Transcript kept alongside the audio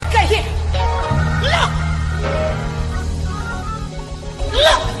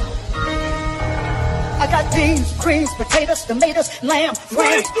greens, potatoes, tomatoes, lamb,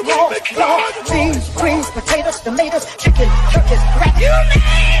 ram, raw, beans, greens, potatoes, tomatoes, chicken, turkey, rat,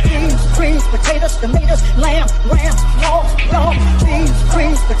 beans, greens, potatoes, tomatoes, lamb, ram, raw, beans,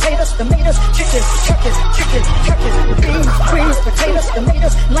 greens, potatoes, tomatoes, chicken, turkey, beans, greens, potatoes,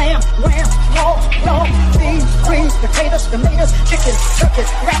 tomatoes, lamb, ram, raw, beans, greens, potatoes, tomatoes, chicken, turkey,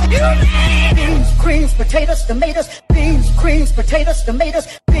 rat, beans, greens, potatoes, tomatoes, beans, greens, potatoes, tomatoes,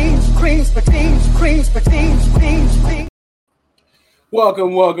 beans, greens, beans.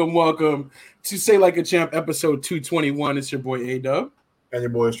 Welcome to Say Like a Champ, episode 221. It's your boy A-Dub. And your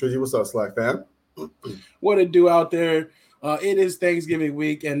boy Strizzy. What's up, SLAC fam? What it do out there? It is Thanksgiving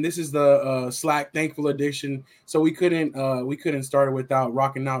week, and this is the SLAC Thankful Edition. So we couldn't start it without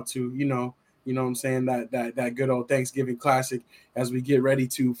rocking out to you know what I'm saying, that good old Thanksgiving classic as we get ready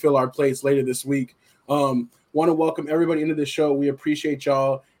to fill our plates later this week. Want to welcome everybody into the show. We appreciate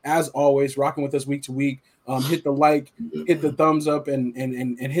y'all as always rocking with us week to week. Hit the like, hit the thumbs up,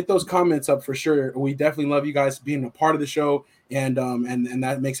 and hit those comments up for sure. We definitely love you guys being a part of the show, and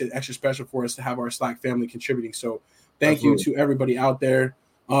that makes it extra special for us to have our SLAC family contributing. So thank you to everybody out there.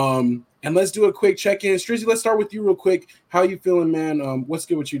 And let's do a quick check-in. Strizzy, let's start with you real quick. How you feeling, man? What's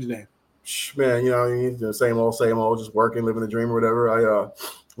good with you today? Man, same old, just working, living the dream or whatever. I a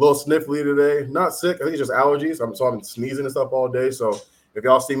little sniffly today. Not sick. I think it's just allergies. I've been sneezing and stuff all day. So if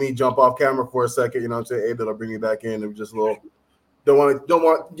y'all see me jump off camera for a second, you know what I'm saying, hey, that'll bring me back in. And just a little don't want you know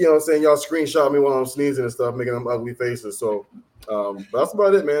what I'm saying, y'all screenshot me while I'm sneezing and stuff, making them ugly faces. So that's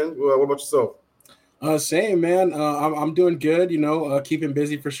about it, man. What about yourself? Same, man. I'm doing good, keeping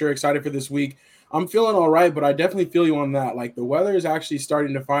busy for sure. Excited for this week. I'm feeling all right, but I definitely feel you on that. Like the weather is actually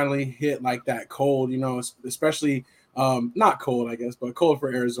starting to finally hit like that cold, especially not cold, I guess, but cold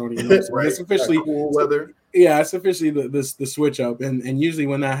for Arizona. Right. It's officially cool weather. Yeah, it's officially the switch up, and usually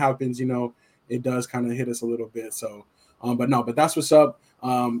when that happens, it does kind of hit us a little bit. So, but that's what's up.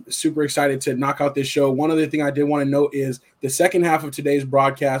 Super excited to knock out this show. One other thing I did want to note is the second half of today's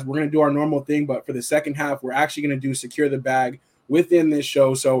broadcast. We're going to do our normal thing, but for the second half, we're actually going to do Secure the Bag within this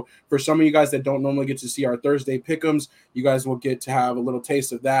show. So for some of you guys that don't normally get to see our Thursday pick'ems, you guys will get to have a little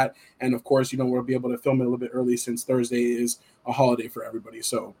taste of that. And of course, we'll be able to film it a little bit early since Thursday is a holiday for everybody.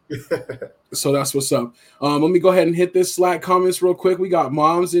 So that's what's up. Let me go ahead and hit this SLAC comments real quick. We got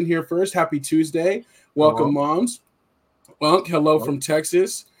Moms in here first. Happy Tuesday. Welcome, Moms. Unc, hello from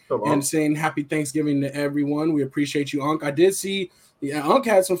Texas. And saying happy Thanksgiving to everyone. We appreciate you, Unc. I did see Unc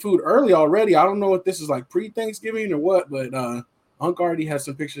had some food early already. I don't know if this is like pre-Thanksgiving or what, but Unc already has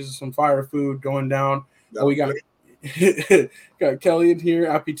some pictures of some fire food going down. We got Kelly in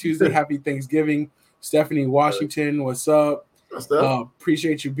here. Happy Tuesday. Happy Thanksgiving. Stephanie Washington, what's up?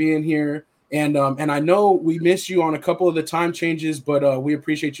 Appreciate you being here. And I know we missed you on a couple of the time changes, but we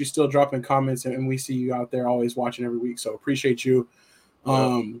appreciate you still dropping comments, and we see you out there always watching every week. So appreciate you.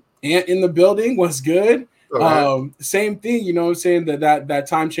 And in the building, what's good? Same thing, what I'm saying, that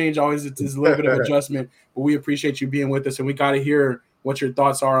time change always is a little bit of adjustment, but we appreciate you being with us, and we got to hear what your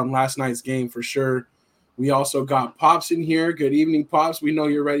thoughts are on last night's game for sure. We also got Pops in here. Good evening, Pops. We know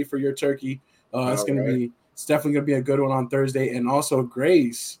you're ready for your turkey. It's definitely gonna be a good one on Thursday. And also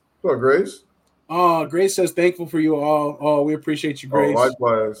Grace. Hello, Grace. Grace says thankful for you all. Oh, we appreciate you, Grace.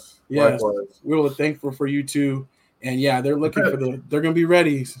 Likewise. Yes, we're thankful for you too. And yeah, they're looking they're gonna be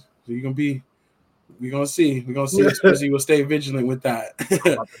ready. So we're gonna see if Strizzy will stay vigilant with that.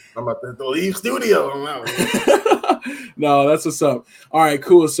 I'm about to leave studio. No, that's what's up. All right,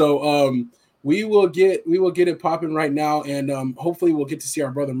 cool. So we will get it popping right now, and hopefully we'll get to see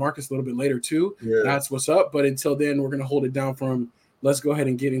our brother Marcus a little bit later too. Yeah. That's what's up. But until then, we're gonna hold it down for him. Let's go ahead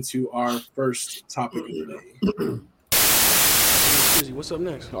and get into our first topic of the day. Strizzy, what's up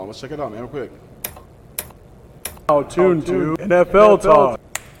next? Oh, let's check it out, man, real quick. Tune to NFL Talk.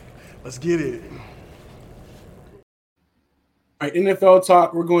 Let's get it. All right, NFL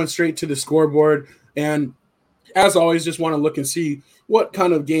Talk. We're going straight to the scoreboard, and as always, just want to look and see what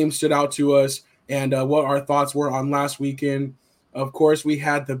kind of game stood out to us and what our thoughts were on last weekend. Of course, we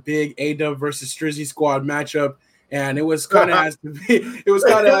had the big A-Dub versus Strizzy squad matchup, and it was kind of as to be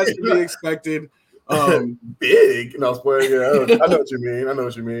expected. Big? No, spoiler. Yeah, I know what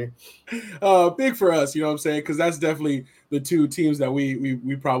you mean. Big for us, you know what I'm saying? Because that's definitely the two teams that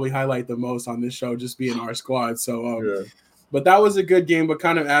we probably highlight the most on this show, just being our squad. So, But that was a good game, but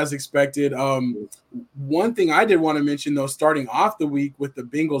kind of as expected. One thing I did want to mention, though, starting off the week with the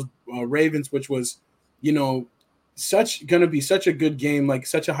Bengals Ravens, which was, going to be such a good game, like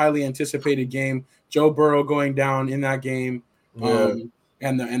such a highly anticipated game. Joe Burrow going down in that game, and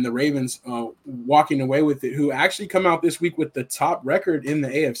the Ravens walking away with it, who actually come out this week with the top record in the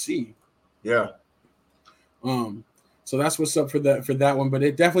AFC. Yeah. So that's what's up for that one. But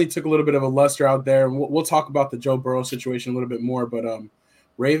it definitely took a little bit of a luster out there. And we'll talk about the Joe Burrow situation a little bit more. But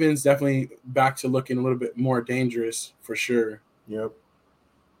Ravens definitely back to looking a little bit more dangerous for sure. Yep.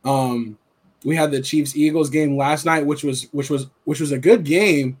 We had the Chiefs-Eagles game last night, which was a good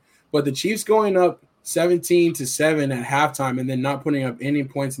game, but the Chiefs going up 17-7 at halftime and then not putting up any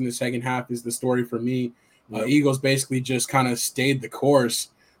points in the second half is the story for me. Yep. Eagles basically just kind of stayed the course.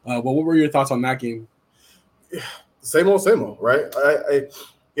 But what were your thoughts on that game? Same old, right?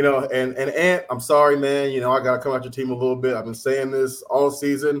 And Ant, I'm sorry, man. I got to come at your team a little bit. I've been saying this all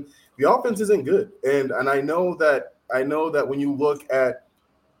season. The offense isn't good, and I know that when you look at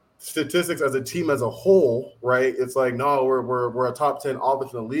statistics as a team as a whole, right? It's like, no, we're a top 10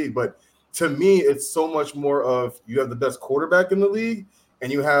 offense in the league, but to me, it's so much more of you have the best quarterback in the league,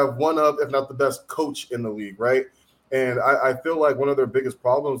 and you have one of, if not the best coach in the league, right? And I feel like one of their biggest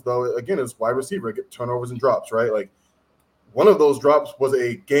problems, though, again, is wide receiver, get turnovers and drops, right? Like one of those drops was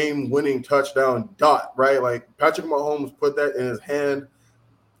a game-winning touchdown dot, right? Like Patrick Mahomes put that in his hand.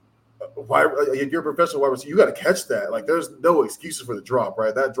 You're a professional wide receiver, you got to catch that. Like there's no excuses for the drop,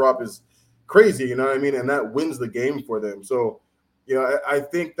 right? That drop is crazy, you know what I mean? And that wins the game for them. So, I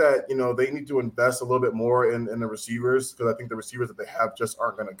think that, they need to invest a little bit more in the receivers, because I think the receivers that they have just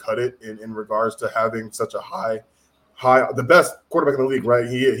aren't going to cut it in regards to having such a high, the best quarterback in the league, right?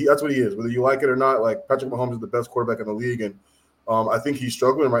 He that's what he is, whether you like it or not. Like Patrick Mahomes is the best quarterback in the league, and I think he's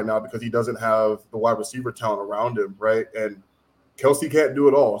struggling right now because he doesn't have the wide receiver talent around him, right? And Kelsey can't do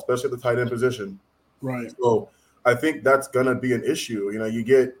it all, especially at the tight end position. Right. So I think that's going to be an issue. You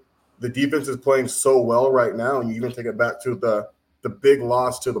get the defense is playing so well right now, and you even take it back to the big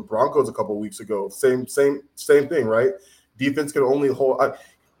loss to the Broncos a couple of weeks ago. Same thing, right? Defense can only hold.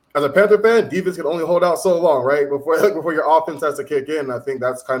 As a Panther fan, defense can only hold out so long, right? Before your offense has to kick in. I think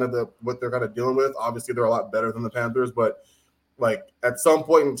that's kind of what they're kind of dealing with. Obviously, they're a lot better than the Panthers, but like at some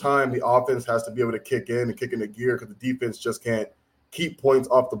point in time, the offense has to be able to kick in and kick into gear, because the defense just can't keep points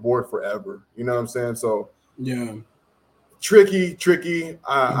off the board forever. You know what I'm saying? So yeah, tricky.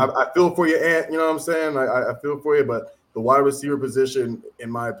 I feel for you, Ant. You know what I'm saying? I feel for you, but the wide receiver position, in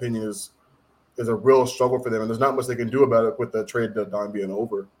my opinion, is a real struggle for them, and there's not much they can do about it with the trade deadline being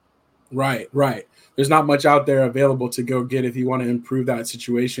over. Right. There's not much out there available to go get if you want to improve that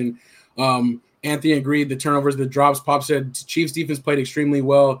situation. Anthony agreed. The turnovers, the drops. Pop said Chiefs defense played extremely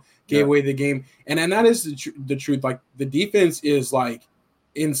well, gave away the game, and that is the truth. Like the defense is like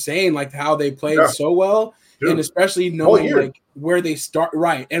insane, like how they played so well. Dude, and especially knowing like where they start,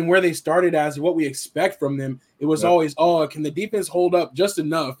 right, and where they started as what we expect from them. It was always, can the defense hold up just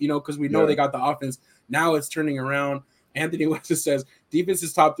enough, because we know they got the offense. Now it's turning around. Anthony West says defense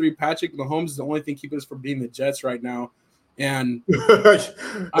is top 3. Patrick Mahomes is the only thing keeping us from beating the Jets right now. And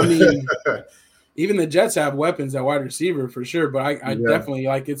I mean, even the Jets have weapons at wide receiver for sure. But I definitely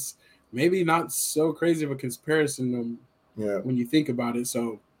like it's maybe not so crazy of a comparison when you think about it.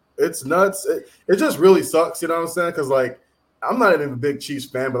 So it's nuts. It just really sucks, you know what I'm saying? Because like I'm not even a big Chiefs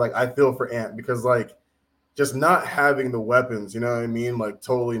fan, but like I feel for Ant, because like just not having the weapons, you know what I mean? Like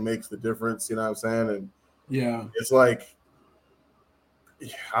totally makes the difference, you know what I'm saying? And it's like,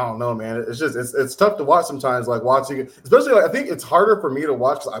 I don't know, man. It's just it's tough to watch sometimes. Like watching it, especially like I think it's harder for me to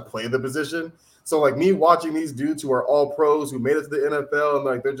watch because I play the position. So like me watching these dudes who are all pros who made it to the NFL and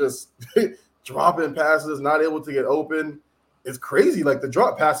like they're just dropping passes, not able to get open. It's crazy. Like the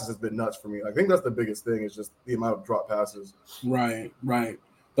drop passes has been nuts for me. I think that's the biggest thing is just the amount of drop passes. Right.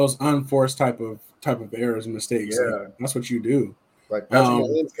 Those unforced type of errors and mistakes. Yeah, like, that's what you do. Like Patrick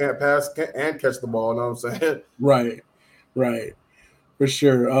Mahomes can't pass and catch the ball. You know what I'm saying? Right. For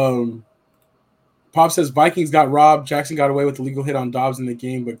sure. Pop says Vikings got robbed. Jackson got away with the legal hit on Dobbs in the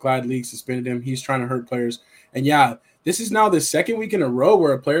game, but glad league suspended him. He's trying to hurt players. And this is now the second week in a row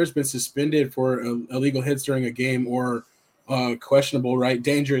where a player's been suspended for illegal hits during a game or questionable, right,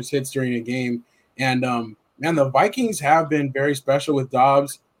 dangerous hits during a game. And man, the Vikings have been very special with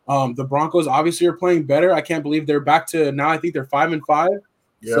Dobbs. The Broncos obviously are playing better. I can't believe they're back to now. I think they're 5-5.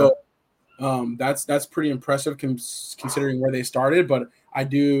 Yeah. So that's pretty impressive considering where they started. But I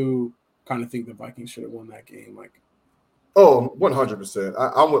do kind of think the Vikings should have won that game.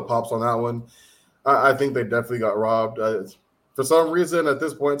 100%. I'm with Pops on that one. I think they definitely got robbed. For some reason, at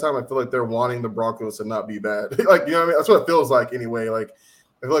this point in time, I feel like they're wanting the Broncos to not be bad. Like, you know what I mean? That's what it feels like anyway. Like,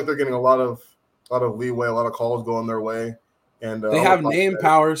 I feel like they're getting a lot of leeway, a lot of calls going their way. And they have name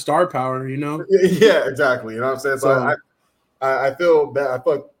power, star power, you know? Yeah, exactly. You know what I'm saying? So I feel bad. I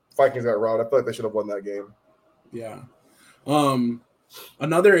feel like Vikings got robbed. I feel like they should have won that game. Yeah.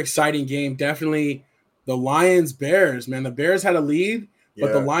 Another exciting game, definitely the Lions-Bears, man. The Bears had a lead,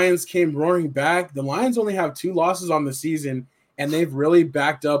 but the Lions came roaring back. The Lions only have 2 losses on the season, and they've really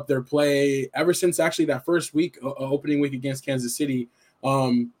backed up their play ever since actually that first week, opening week against Kansas City.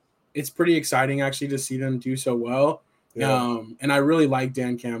 It's pretty exciting actually to see them do so well. And I really like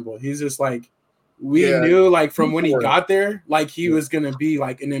Dan Campbell. He's just like, we knew like from when he got there, like he was going to be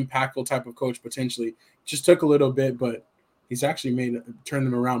like an impactful type of coach potentially. Just took a little bit, but he's actually turned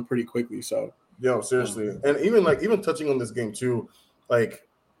them around pretty quickly. So seriously. And even touching on this game too, like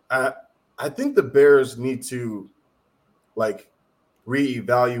I think the Bears need to like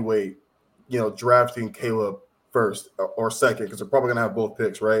reevaluate, drafting Caleb first or second, because they're probably going to have both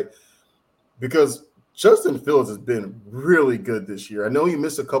picks, right? Because Justin Fields has been really good this year. I know he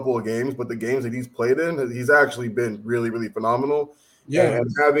missed a couple of games, but the games that he's played in, he's actually been really, really phenomenal. Yeah,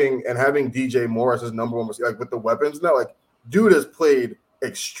 and having DJ Moore as his number one, like with the weapons now, like dude has played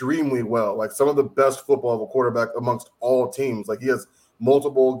extremely well. Like some of the best football of a quarterback amongst all teams. Like he has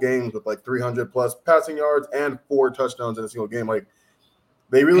multiple games with like 300 plus passing yards and 4 touchdowns in a single game. Like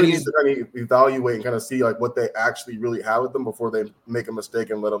they really need to kind of evaluate and kind of see like what they actually really have with them before they make a mistake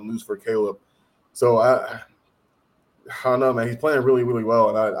and let them lose for Caleb. So I don't know, man. He's playing really, really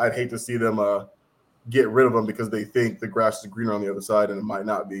well, and I'd hate to see them get rid of him because they think the grass is greener on the other side, and it might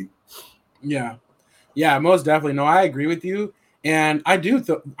not be. Yeah, most definitely. No, I agree with you, and I do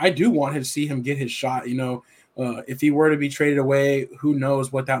want to see him get his shot. If he were to be traded away, who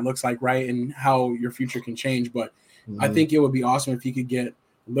knows what that looks like, right? And how your future can change. But I think it would be awesome if he could get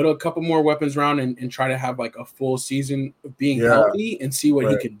a couple more weapons around and try to have like a full season of being healthy and see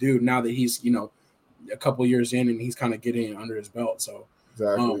what he could do now that he's, a couple years in and he's kind of getting under his belt. So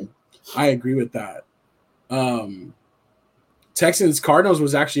exactly. I agree with that. Texans Cardinals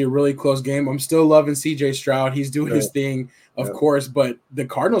was actually a really close game. I'm still loving CJ Stroud. He's doing his thing, of course, but the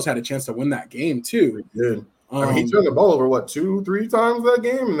Cardinals had a chance to win that game too. They did. He turned the ball over 2-3 times that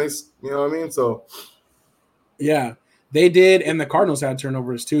game, and they, So yeah, they did, and the Cardinals had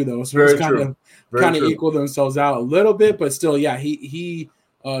turnovers too, though. So it's kind of equal themselves out a little bit, but still, yeah, he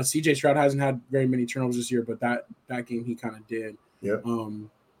CJ Stroud hasn't had very many turnovers this year, but that game he kind of did. Yeah.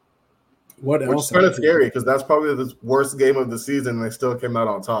 What else? It's kind of scary because that's probably the worst game of the season, and they still came out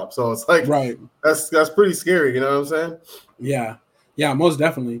on top. So it's like, that's pretty scary. You know what I'm saying? Yeah, most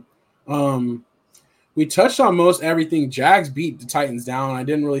definitely. We touched on most everything. Jags beat the Titans down. I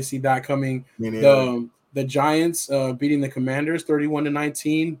didn't really see that coming. The Giants beating the Commanders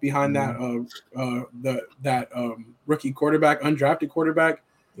 31-19 behind that rookie quarterback, undrafted quarterback.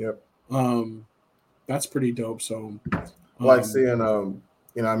 Yep. That's pretty dope. So like seeing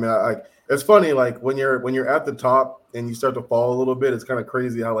it's funny, like when you're at the top and you start to fall a little bit, it's kind of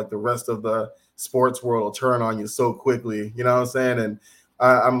crazy how like the rest of the sports world will turn on you so quickly. You know what I'm saying? And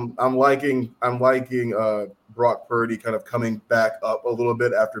I'm liking Brock Purdy kind of coming back up a little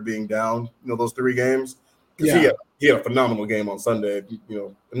bit after being down, those 3 games. Yeah. He had a phenomenal game on Sunday.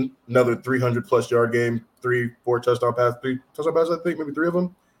 Another 300+ yard game, 3-4 touchdown passes, I think, maybe 3 of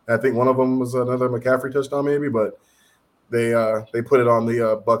them. And I think one of them was another McCaffrey touchdown, maybe, but they put it on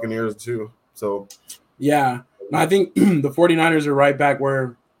the Buccaneers too. So yeah, I think the 49ers are right back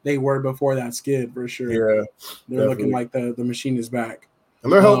where they were before that skid for sure. Yeah, they're looking like the machine is back.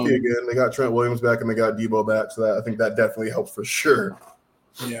 And they're healthy again. They got Trent Williams back and they got Debo back. So I think that definitely helps for sure.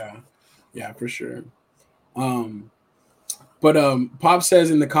 Yeah, for sure. But Pop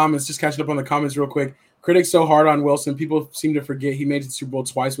says in the comments, just catching up on the comments real quick, critics so hard on Wilson. People seem to forget he made the Super Bowl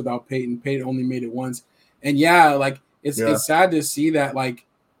twice without Peyton. Peyton only made it once. And it's sad to see that like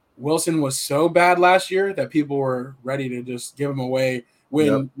Wilson was so bad last year that people were ready to just give him away.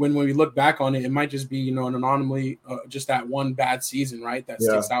 When we look back on it, it might just be, an anomaly, just that one bad season, right? That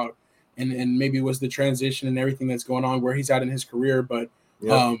sticks out. And maybe it was the transition and everything that's going on where he's at in his career. But,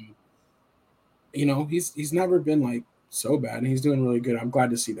 he's never been like so bad and he's doing really good. I'm glad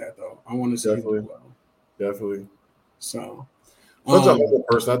to see that though. I want to see him do well. Definitely. So. Such a humble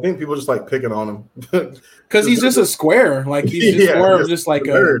person. I think people just like picking on him because he's just a square. Like he's just more of just like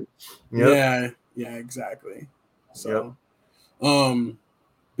a nerd. Yeah, exactly. So,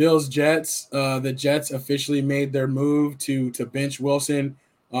 Bills Jets. The Jets officially made their move to bench Wilson.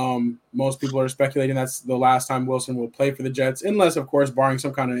 Most people are speculating that's the last time Wilson will play for the Jets, unless of course barring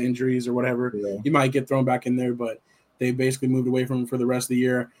some kind of injuries or whatever, he might get thrown back in there. But they basically moved away from him for the rest of the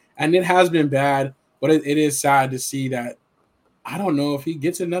year, and it has been bad. But it is sad to see that. I don't know if he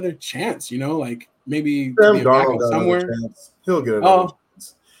gets another chance, like maybe somewhere. He'll get another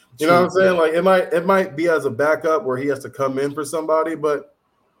chance. You know what I'm saying? Like it might be as a backup where he has to come in for somebody, but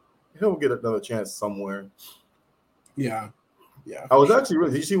he'll get another chance somewhere. Yeah, Yeah. I was sure. actually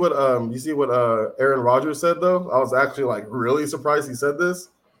really. You see what Aaron Rodgers said though? I was actually like really surprised he said this.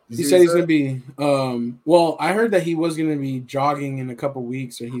 He said he's going to be. Well, I heard that he was going to be jogging in a couple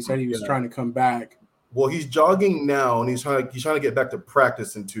weeks, and he said he was trying to come back. Well, he's jogging now, and he's trying to get back to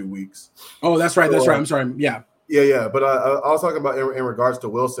practice in 2 weeks. Oh, that's right. That's right. I'm sorry. Yeah. Yeah. But I was talking about in regards to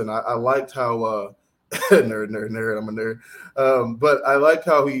Wilson. I liked how nerd. I'm a nerd. But I liked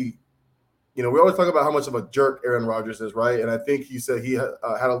how he. We always talk about how much of a jerk Aaron Rodgers is, right? And I think he said he had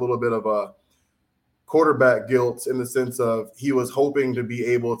a little bit of a quarterback guilt in the sense of he was hoping to be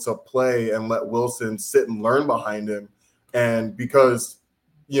able to play and let Wilson sit and learn behind him. And because,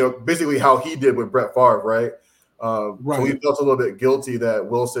 basically how he did with Brett Favre, right? Right. So he felt a little bit guilty that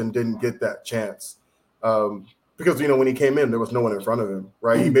Wilson didn't get that chance. Because, when he came in, there was no one in front of him,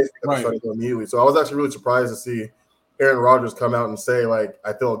 right? He basically got started immediately. So I was actually really surprised to see Aaron Rodgers come out and say, like,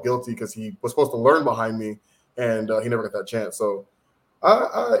 I feel guilty because he was supposed to learn behind me and he never got that chance. So I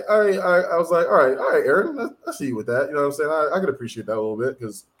was like, all right, Aaron, I see you with that. You know what I'm saying? I could appreciate that a little bit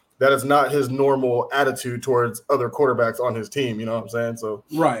because that is not his normal attitude towards other quarterbacks on his team. You know what I'm saying? So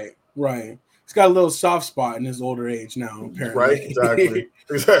right. He's got a little soft spot in his older age now, apparently. Right?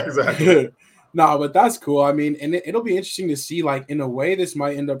 Exactly. No, but that's cool. I mean, and it'll be interesting to see, like, in a way, this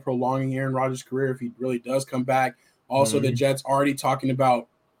might end up prolonging Aaron Rodgers' career if he really does come back. Also, the Jets already talking about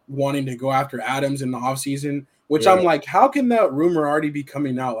wanting to go after Adams in the offseason, which I'm like, how can that rumor already be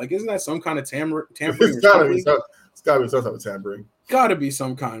coming out? Like, isn't that some kind of tampering It's or gotta something? It's got to be some type of tampering. Got to be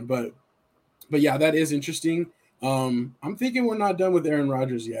some kind. But yeah, that is interesting. I'm thinking we're not done with Aaron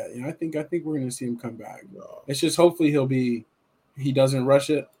Rodgers yet. I think we're going to see him come back. No. It's just hopefully he doesn't rush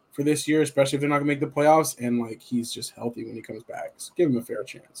it for this year, especially if they're not going to make the playoffs, and like he's just healthy when he comes back. So give him a fair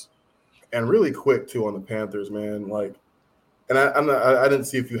chance. And really quick too on the Panthers, man. Like, and I didn't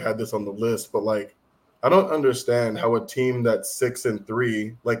see if you had this on the list, but like, I don't understand how a team that's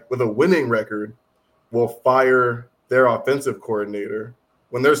 6-3, like with a winning record, will fire their offensive coordinator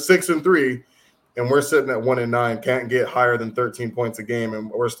when they're 6-3, and we're sitting at 1-9, can't get higher than 13 points a game, and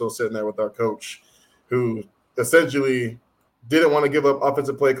we're still sitting there with our coach, who essentially didn't want to give up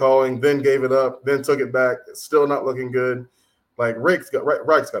offensive play calling, then gave it up, then took it back. It's still not looking good. Like Reich's got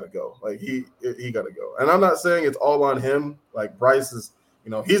to go. Like he got to go. And I'm not saying it's all on him. Like Bryce is,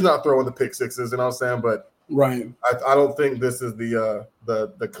 he's not throwing the pick sixes. You know what I'm saying? But right, I don't think this is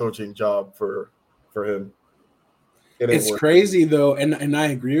the coaching job for him. It's crazy though, and I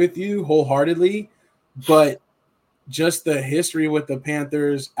agree with you wholeheartedly. But just the history with the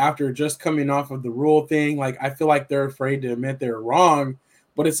Panthers after just coming off of the rule thing, like I feel like they're afraid to admit they're wrong.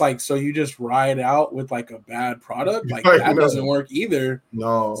 But it's like, so you just ride out with like a bad product? Like that doesn't work either.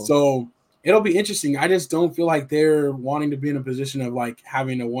 No. So it'll be interesting. I just don't feel like they're wanting to be in a position of like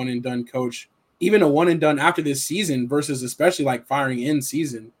having a one and done coach, even a one and done after this season versus especially like firing in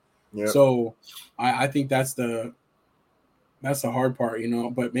season. Yep. So I think that's the hard part,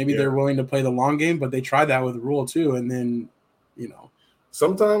 but maybe they're willing to play the long game, but they tried that with Rule too. And then,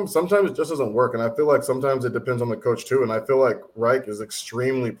 Sometimes it just doesn't work. And I feel like sometimes it depends on the coach too. And I feel like Reich is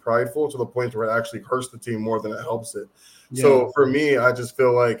extremely prideful to the point where it actually hurts the team more than it helps it. Yeah. So for me, I just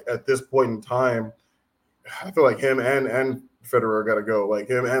feel like at this point in time, I feel like him and Federer got to go, like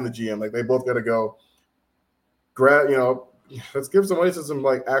him and the GM, like they both got to go. Let's give somebody some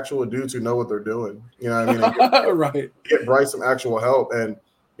like actual dudes who know what they're doing. You know what I mean? Right. Get Bryce some actual help. And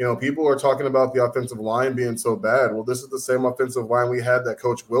people are talking about the offensive line being so bad. Well, this is the same offensive line we had that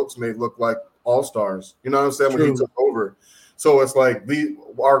Coach Wilkes made look like all-stars. You know what I'm saying? True. When he took over. So it's like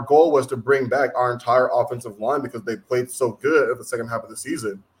our goal was to bring back our entire offensive line because they played so good at the second half of the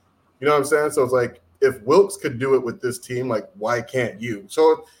season. You know what I'm saying? So it's like if Wilkes could do it with this team, like why can't you?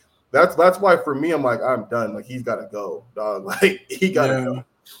 So that's why for me, I'm like, I'm done. Like he's got to go, dog. Like he got to go.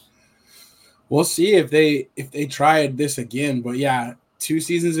 We'll see if they tried this again. But yeah, 2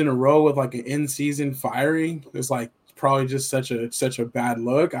 seasons in a row with like an in-season firing is like probably just such a bad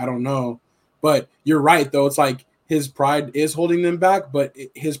look. I don't know, but you're right though. It's like his pride is holding them back, but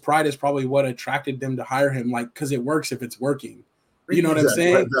his pride is probably what attracted them to hire him. Like because it works if it's working. You know what I'm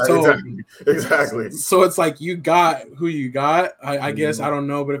saying? Exactly. So it's like you got who you got. I guess I don't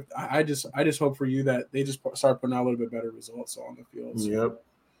know, but I just hope for you that they just start putting out a little bit better results on the field. So,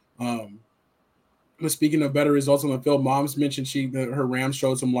 yep. But speaking of better results on the field, Mom's mentioned her Rams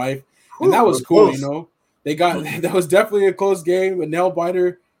showed some life, and that was cool. Close. They got that was definitely a close game, a nail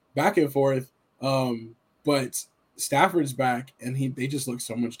biter, back and forth. But Stafford's back, and they just look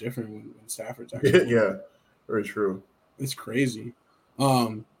so much different when Stafford's actually. Yeah, very true. It's crazy.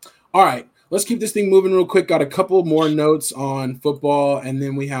 All right, let's keep this thing moving real quick. Got a couple more notes on football, and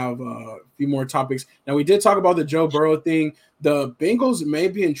then we have a few more topics. Now, we did talk about the Joe Burrow thing. The Bengals may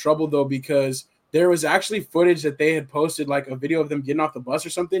be in trouble, though, because there was actually footage that they had posted, like a video of them getting off the bus or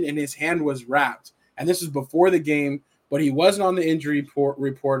something, and his hand was wrapped. And this was before the game, but he wasn't on the injury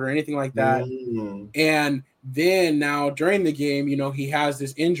report or anything like that. And then now during the game, he has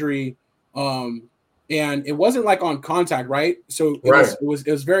this injury, and it wasn't like on contact, right? So it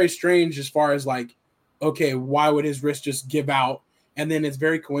was very strange as far as like, okay, why would his wrist just give out? And then it's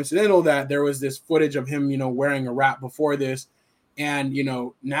very coincidental that there was this footage of him, wearing a wrap before this. And,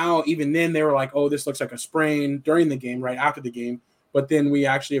 now even then they were like, oh, this looks like a sprain during the game, right after the game. But then we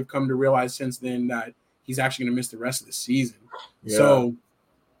actually have come to realize since then that he's actually going to miss the rest of the season. Yeah. So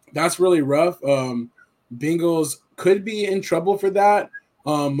that's really rough. Bengals could be in trouble for that.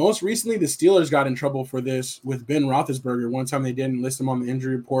 Most recently, the Steelers got in trouble for this with Ben Roethlisberger. One time they didn't list him on the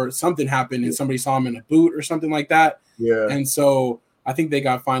injury report. Something happened and somebody saw him in a boot or something like that. Yeah. And so I think they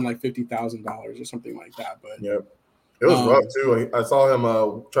got fined like $50,000 or something like that. But it was rough too. I saw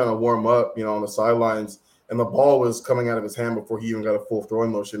him trying to warm up, on the sidelines, and the ball was coming out of his hand before he even got a full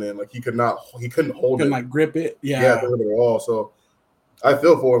throwing motion in. Like he couldn't hold it, like grip it. Yeah, at all. So I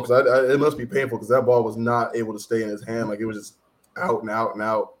feel for him because it must be painful because that ball was not able to stay in his hand. Like it was just out and out and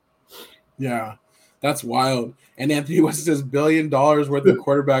out. Yeah, that's wild. And Anthony West says $1 billion worth of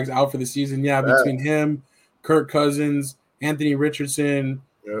quarterbacks out for the season. Yeah, between him, Kirk Cousins, Anthony Richardson.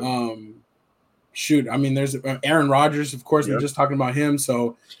 Yep. There's Aaron Rodgers, of course. We're just talking about him.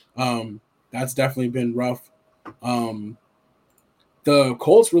 So that's definitely been rough. The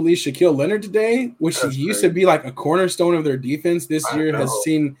Colts released Shaquille Leonard today, which used to be like a cornerstone of their defense. This year has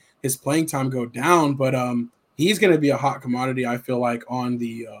seen his playing time go down, but he's going to be a hot commodity, I feel like, on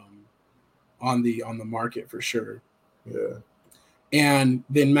the market for sure. Yeah. And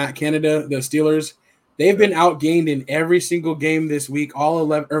then Matt Canada, the Steelers, they've been outgained in every single game this week,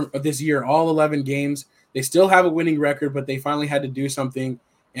 this year, all 11 games. They still have a winning record, but they finally had to do something,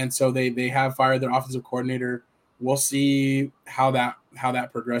 and so they have fired their offensive coordinator. We'll see how that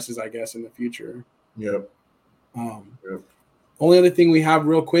progresses, I guess, in the future. Yep. Only other thing we have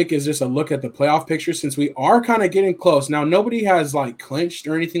real quick is just a look at the playoff picture, since we are kind of getting close. Now, nobody has like clinched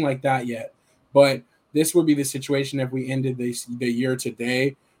or anything like that yet, but this would be the situation if we ended the year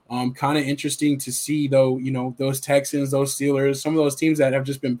today. Kind of interesting to see, though, those Texans, those Steelers, some of those teams that have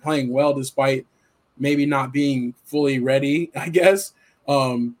just been playing well despite maybe not being fully ready, I guess,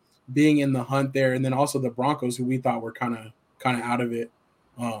 being in the hunt there. And then also the Broncos, who we thought were kind of out of it,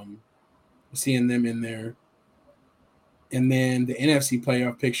 seeing them in there. And then the NFC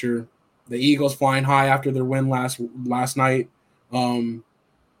playoff picture, the Eagles flying high after their win last night.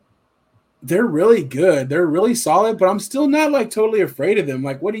 They're really good. They're really solid, but I'm still not like totally afraid of them.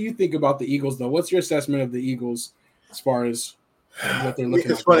 Like, what do you think about the Eagles, though? What's your assessment of the Eagles as far as what they're looking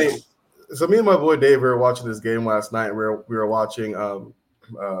at? It's funny. So me and my boy Dave were watching this game last night. We were watching.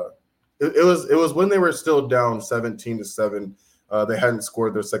 It was when they were still down 17-7. They hadn't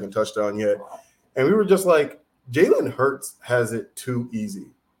scored their second touchdown yet, and we were just like, Jalen Hurts has it too easy,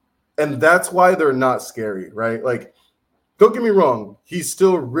 and that's why they're not scary, right? Like, don't get me wrong, he's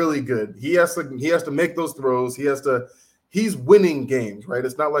still really good. He has to make those throws. He's winning games, right?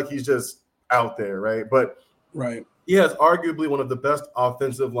 It's not like he's just out there, right? But he has arguably one of the best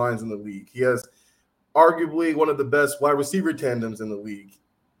offensive lines in the league. He has arguably one of the best wide receiver tandems in the league.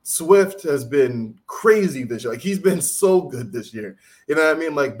 Swift has been crazy this year. Like, he's been so good this year. You know what I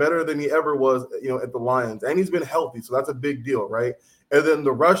mean? Like, better than he ever was, at the Lions. And he's been healthy, so that's a big deal, right? And then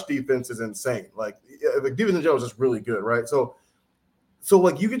the rush defense is insane. Like, the defense in general is just really good, right? So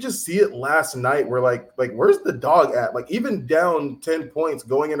like, you could just see it last night where like where's the dog at? Like, even down 10 points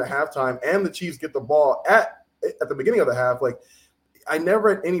going into halftime, and the Chiefs get the ball at the beginning of the half. Like, I never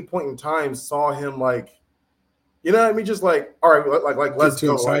at any point in time saw him like, you know what I mean? Just like, all right, like let's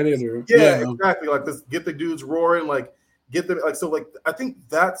go. Excited, exactly. Like, let's get the dudes roaring. Like, get them like, so like, I think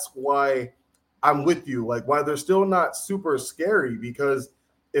that's why I'm with you. Like, why they're still not super scary, because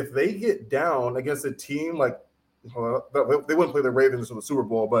if they get down against a team like, they wouldn't play the Ravens in the Super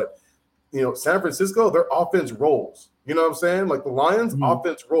Bowl, but San Francisco, their offense rolls. You know what I'm saying? Like, the Lions'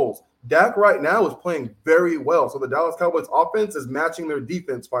 offense rolls. Dak right now is playing very well, so the Dallas Cowboys offense is matching their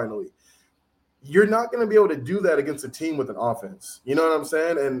defense finally. You're not going to be able to do that against a team with an offense. You know what I'm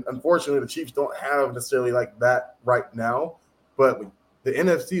saying? And unfortunately, the Chiefs don't have necessarily like that right now. But the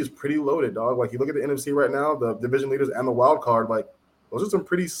NFC is pretty loaded, dog. Like, you look at the NFC right now, the division leaders and the wild card, like, those are some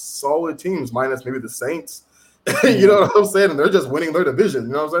pretty solid teams, minus maybe the Saints. You know what I'm saying? And they're just winning their division.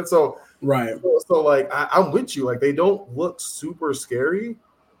 You know what I'm saying? So, right. So like, I'm with you. Like, they don't look super scary,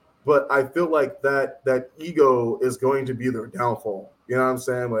 but I feel like that ego is going to be their downfall. You know what I'm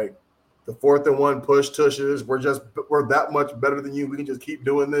saying? Like the 4th and 1 push tushes. We're that much better than you. We can just keep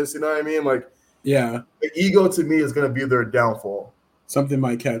doing this. You know what I mean? Like, yeah, the ego to me is going to be their downfall. Something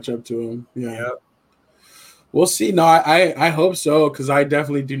might catch up to him. Yeah. Yep. We'll see. No, I hope so, because I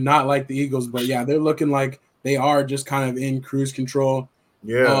definitely do not like the Eagles. But yeah, they're looking like they are just kind of in cruise control.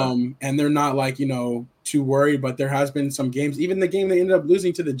 Yeah. And they're not like, too worried. But there has been some games, even the game they ended up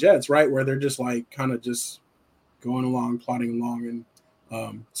losing to the Jets, right, where they're just like kind of just going along, plodding along.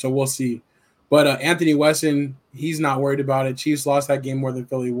 And so we'll see. But Anthony Weston, he's not worried about it. Chiefs lost that game more than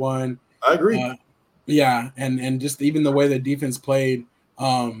Philly won. I agree. Yeah, and just even the way the defense played.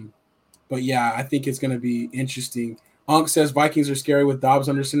 But yeah, I think it's going to be interesting. Unk says Vikings are scary with Dobbs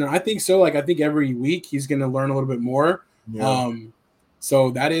under center. I think so. Like, I think every week he's going to learn a little bit more. Yeah.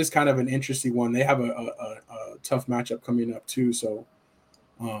 So that is kind of an interesting one. They have a tough matchup coming up too. So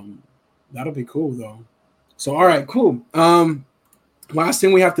that'll be cool though. So, all right, cool. Last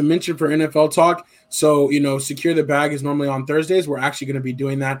thing we have to mention for NFL talk. So, Secure the Bag is normally on Thursdays. We're actually going to be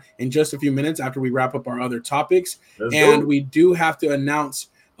doing that in just a few minutes after we wrap up our other topics. We do have to announce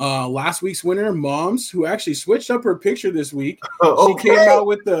last week's winner, Moms, who actually switched up her picture this week. Okay. She came out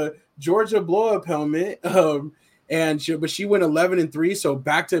with the Georgia blow-up helmet, but she went 11-3, so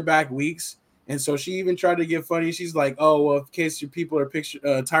back-to-back weeks. And so she even tried to get funny. She's like, "Oh, well, in case your people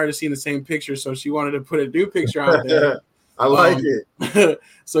are tired of seeing the same picture," so she wanted to put a new picture out there. I like it.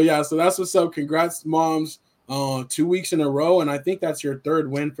 So that's what's up. Congrats, Moms. 2 weeks in a row, and I think that's your 3rd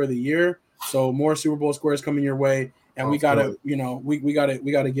win for the year. So more Super Bowl squares coming your way. And we gotta, we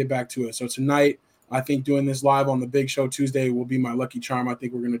gotta get back to it. So tonight, I think doing this live on the Big Show Tuesday will be my lucky charm. I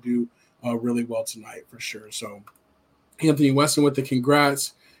think we're gonna do really well tonight for sure. So Anthony Weston with the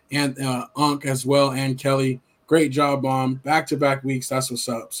congrats, and Unk as well, and Kelly, great job, Mom. Back-to-back weeks. That's what's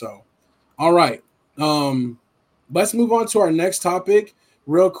up. So, all right, let's move on to our next topic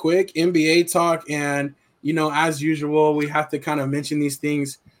real quick. NBA talk, and as usual, we have to kind of mention these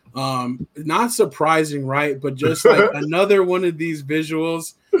things. Not surprising, right? But just like another one of these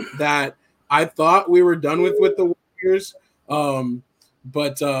visuals that I thought we were done with the Warriors.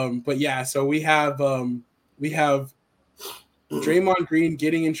 But yeah, so we have Draymond Green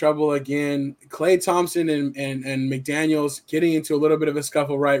getting in trouble again. Klay Thompson and McDaniels getting into a little bit of a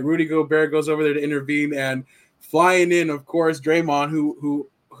scuffle, right? Rudy Gobert goes over there to intervene, and flying in, of course, Draymond, who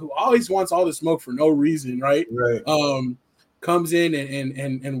always wants all the smoke for no reason, right? Right. Comes in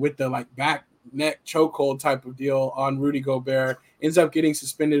and with the like back neck chokehold type of deal on Rudy Gobert, ends up getting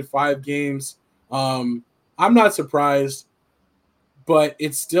suspended 5 games. I'm not surprised, but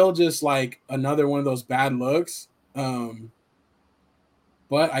it's still just like another one of those bad looks. But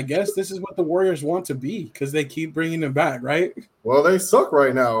I guess this is what the Warriors want to be because they keep bringing them back, right? Well, they suck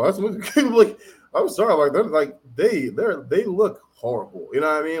right now. That's what like. I'm sorry, they look horrible. You know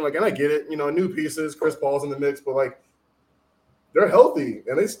what I mean? Like, and I get it. New pieces. Chris Paul's in the mix, but like, they're healthy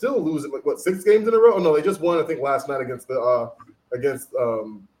and they still lose it. Like, what, 6 games in a row? Oh no, they just won, I think, last night against the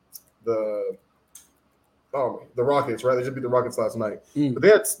Rockets, right? They just beat the Rockets last night. But they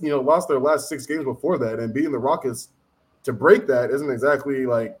had lost their last 6 games before that, and beating the Rockets to break that isn't exactly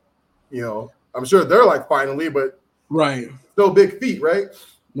like, I'm sure they're like finally, but right, no big feat, right?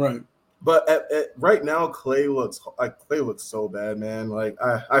 Right. But at right now, Klay looks so bad, man. Like,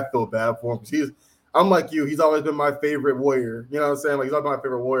 I feel bad for him because I'm like you. He's always been my favorite Warrior. You know what I'm saying? Like, he's always been my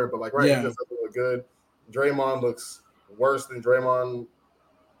favorite Warrior. But like, right, he doesn't look good. Draymond looks worse than Draymond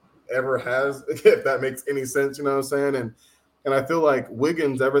ever has, if that makes any sense. You know what I'm saying? And I feel like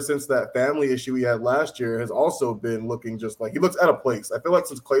Wiggins, ever since that family issue he had last year, has also been looking just like he looks out of place. I feel like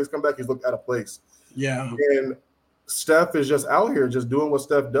since Klay's come back, he's looked out of place. Yeah. And Steph is just out here just doing what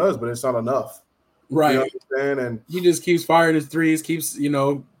Steph does, but it's not enough. Right. You know what I'm saying? And he just keeps firing his threes, keeps,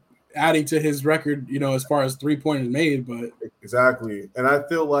 adding to his record, as far as 3-pointers made. But exactly. And I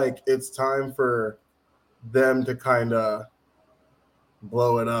feel like it's time for them to kind of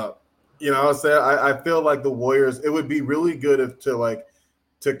blow it up. You know what I'm saying? I feel like the Warriors, it would be really good to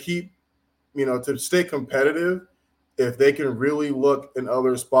keep, to stay competitive if they can really look in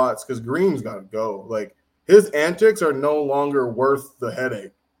other spots, because Green's got to go. Like, his antics are no longer worth the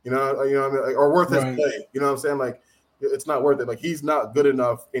headache, what I mean? Like, or worth his play. You know what I'm saying? Like, it's not worth it. Like, he's not good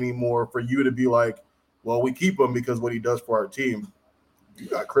enough anymore for you to be like, well, we keep him because what he does for our team. You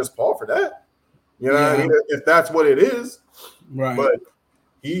got Chris Paul for that. You know what I mean? If that's what it is. Right. But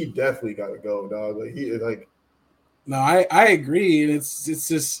he definitely got to go, dog. Like, no, I agree. And it's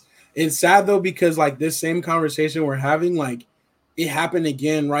just, it's sad though, because like this same conversation we're having, like, it happened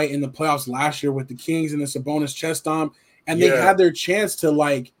again, right, in the playoffs last year with the Kings and the Sabonis chest stomp, and they had their chance to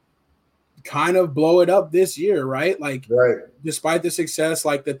like kind of blow it up this year, right? Like, right. despite the success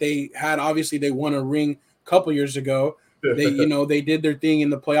like that they had, obviously they won a ring a couple years ago. They, you know, they did their thing in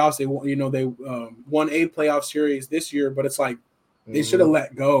the playoffs. They, you know, they won a playoff series this year, but it's like they should have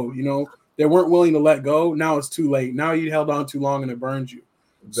let go. You know, they weren't willing to let go. Now it's too late. Now you held on too long and it burned you.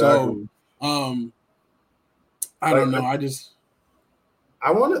 Exactly. So, I don't know.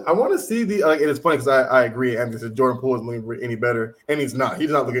 I want to see the and it's funny because I agree. And said Jordan Poole isn't looking any better, and he's not.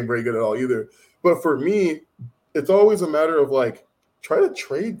 He's not looking very good at all either. But for me, it's always a matter of like try to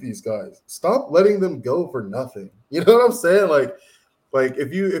trade these guys. Stop letting them go for nothing. You know what I'm saying? Like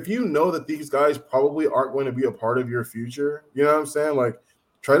if you know that these guys probably aren't going to be a part of your future, you know what I'm saying? Like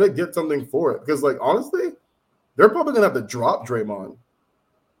try to get something for it because like honestly, they're probably gonna have to drop Draymond.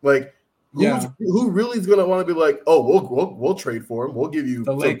 Like. Who really is gonna want to be like, oh, we'll trade for him. We'll give you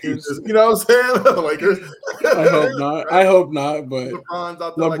the Lakers. Pieces. You know what I'm saying? The Lakers. I hope not. Right? I hope not. But LeBron's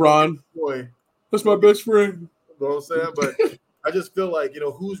out there LeBron, like, that's my best friend. You know what I'm saying? But I just feel like, you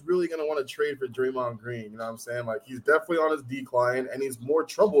know, who's really gonna want to trade for Draymond Green? You know what I'm saying? Like he's definitely on his decline, and he's more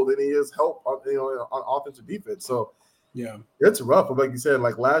trouble than he is help on, you know, on offensive defense. So yeah, it's rough. But like you said,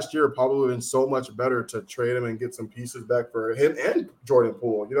 like last year probably would have been so much better to trade him and get some pieces back for him and Jordan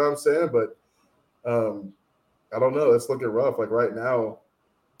Poole. You know what I'm saying? But I don't know. It's looking rough. Like right now,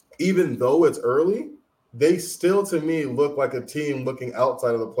 even though it's early, they still to me look like a team looking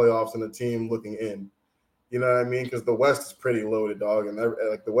outside of the playoffs and a team looking in. You know what I mean? Because the West is pretty loaded, dog, and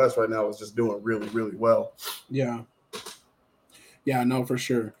like the West right now is just doing really, really well. Yeah, no, for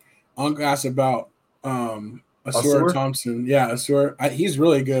sure. Uncle asked about Asur Thompson. Yeah, Asur. He's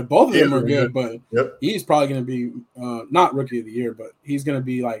really good. Both of them are good, but he's probably going to be not rookie of the year, but he's going to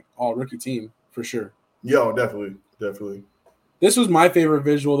be like all rookie team for sure. Yo, definitely. This was my favorite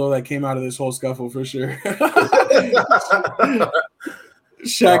visual though that came out of this whole scuffle for sure.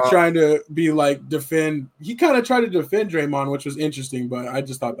 Shaq trying to be like defend. He kind of tried to defend Draymond, which was interesting, but I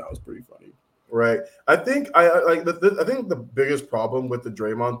just thought that was pretty funny. Right. I think I think the biggest problem with the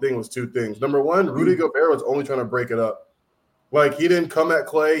Draymond thing was two things. Number one, Rudy Gobert was only trying to break it up. Like he didn't come at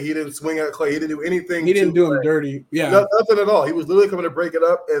Clay, he didn't swing at Clay, he didn't do anything. He didn't do him dirty. Yeah, nothing at all. He was literally coming to break it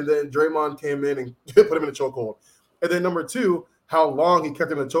up, and then Draymond came in and put him in a chokehold. And then number two, how long he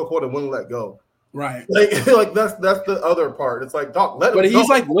kept him in a chokehold and wouldn't let go. Right. Like that's the other part. It's like, Doc, let him. But he's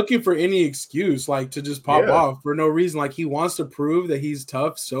like looking for any excuse, like to just pop off for no reason. Like he wants to prove that he's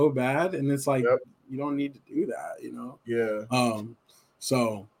tough so bad, and it's like you don't need to do that, you know. Yeah.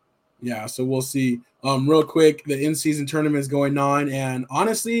 So we'll see. Real quick, the in-season tournament is going on, and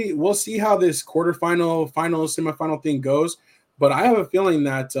honestly, we'll see how this quarterfinal, final, semifinal thing goes. But I have a feeling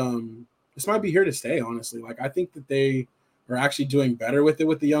that this might be here to stay. Honestly, like I think that they are actually doing better with it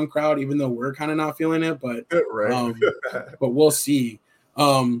with the young crowd, even though we're kind of not feeling it. But but we'll see.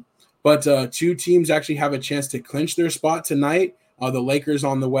 But two teams actually have a chance to clinch their spot tonight. The Lakers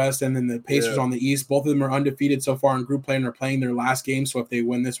on the West and then the Pacers on the East. Both of them are undefeated so far in group play and are playing their last game. So if they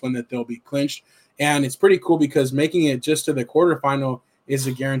win this one, that they'll be clinched. And it's pretty cool because making it just to the quarterfinal is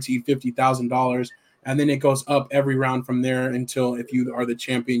a guaranteed $50,000. And then it goes up every round from there until if you are the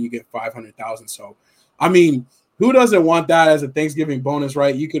champion, you get $500,000. So, I mean, who doesn't want that as a Thanksgiving bonus,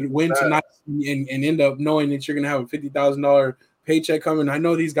 right? You could win tonight and end up knowing that you're going to have a $50,000 paycheck coming. I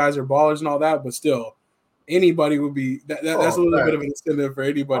know these guys are ballers and all that, but still. Anybody would be that's a little bit of an incentive for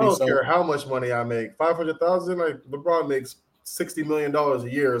anybody. I don't care how much money I make. 500,000, like LeBron makes $60 million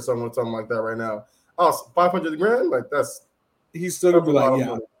a year or something like that right now. Oh, 500 grand, like he's still gonna be like,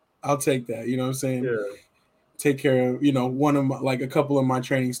 yeah, I'll take that. You know what I'm saying? Yeah. Take care of one of my, like a couple of my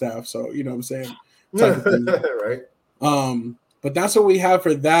training staff. So you know what I'm saying? Type of thing. Right. But that's what we have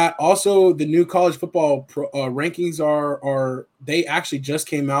for that. Also, the new college football rankings are they actually just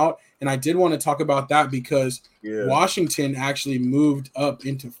came out. And I did want to talk about that because Washington actually moved up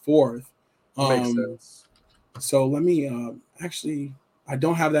into fourth. Makes sense. So let me I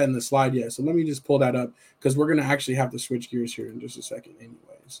don't have that in the slide yet. So let me just pull that up because we're going to actually have to switch gears here in just a second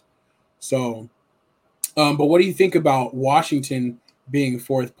anyways. So, but what do you think about Washington being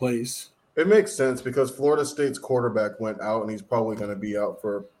fourth place? It makes sense because Florida State's quarterback went out and he's probably going to be out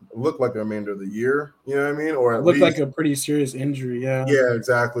for look like the remainder of the year. You know what I mean? Or at least like a pretty serious injury. Yeah. Yeah,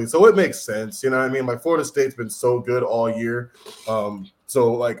 exactly. So it makes sense. You know what I mean? Like Florida State's been so good all year.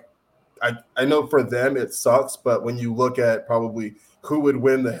 So like I know for them it sucks, but when you look at probably who would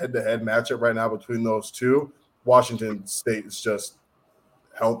win the head-to-head matchup right now between those two, Washington State is just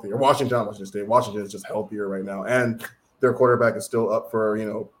healthier. Washington is just healthier right now, and their quarterback is still up for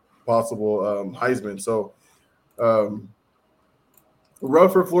possible Heisman. So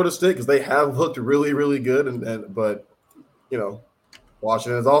rough for Florida State because they have looked really, really good, but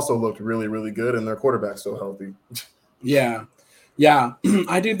Washington has also looked really, really good, and their quarterback's still healthy. Yeah.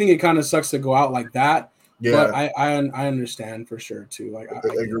 I do think it kind of sucks to go out like that, but Yeah, I understand for sure too. Like I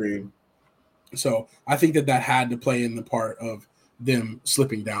get agreed. it. So I think that had to play in the part of them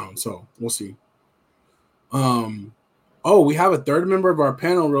slipping down. So we'll see. Oh, we have a third member of our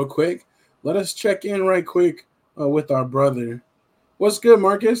panel real quick. Let us check in right quick with our brother. What's good,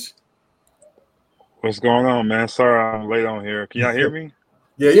 Marcus? What's going on, man? Sorry I'm late on here. Can y'all hear me?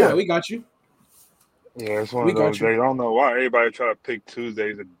 Yeah, we got you. Yeah, it's one We of those got you. days. I don't know why everybody try to pick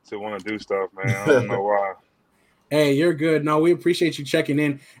Tuesdays to want to do stuff, man. I don't know why. Hey, you're good. No, we appreciate you checking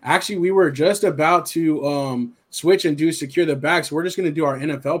in. Actually, we were just about to switch and do secure the bag. So we're just going to do our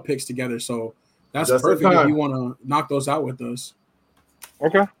NFL picks together. So that's Just in perfect if you time. want to knock those out with us.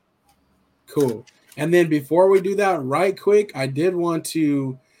 Okay. Cool. And then before we do that, right quick, I did want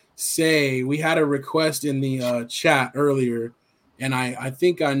to say we had a request in the chat earlier, and I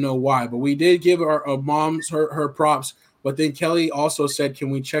think I know why, but we did give our moms her props. But then Kelly also said, can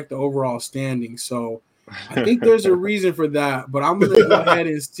we check the overall standing? So I think there's a reason for that, but I'm going to go ahead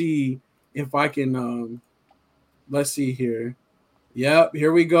and see if I can. Let's see here. Yep,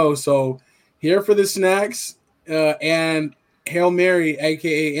 here we go. So here for the snacks and Hail Mary,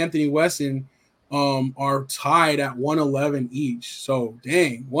 aka Anthony Weston, are tied at 111 each. So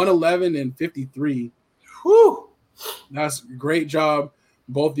dang, 111 and 53. Whew. That's a great job,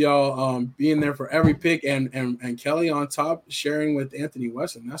 both y'all being there for every pick, and Kelly on top sharing with Anthony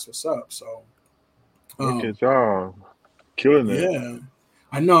Weston. That's what's up. So Look at y'all killing it. yeah.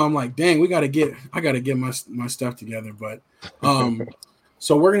 I know. I'm like, dang, I gotta get my stuff together. But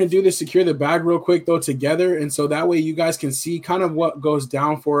so we're gonna do this secure the bag real quick though together, and so that way you guys can see kind of what goes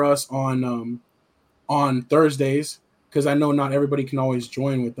down for us on Thursdays, because I know not everybody can always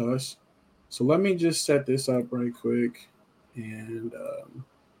join with us. So let me just set this up right quick, and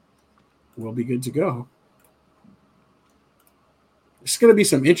we'll be good to go. It's going to be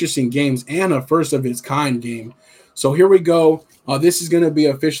some interesting games and a first of its kind game. So here we go. This is going to be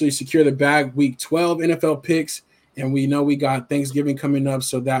officially Secure the Bag Week 12 NFL picks. And we know we got Thanksgiving coming up.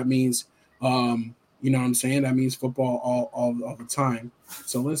 So that means, you know what I'm saying? That means football all the time.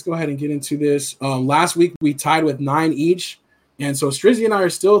 So let's go ahead and get into this. Last week we tied with 9 each. And so Strizzy and I are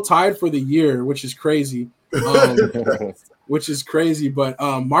still tied for the year, which is crazy. But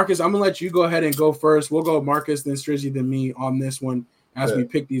Marcus, I'm gonna let you go ahead and go first. We'll go Marcus, then Strizzy, then me on this one as we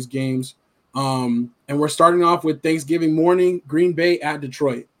pick these games. And we're starting off with Thanksgiving morning, Green Bay at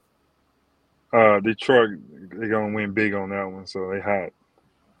Detroit. Detroit, they're gonna win big on that one, so they hot.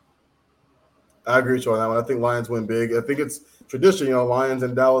 I agree with you on that one. I think Lions win big. I think it's tradition, Lions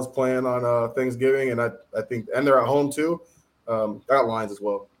and Dallas playing on Thanksgiving, and I think and they're at home too. I got Lions as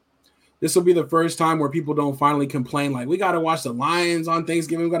well. This will be the first time where people don't finally complain like we got to watch the Lions on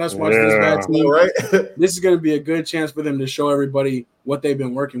Thanksgiving. We got to watch this bad team. Right? This is going to be a good chance for them to show everybody what they've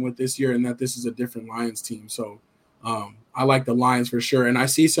been working with this year and that this is a different Lions team. So I like the Lions for sure. And I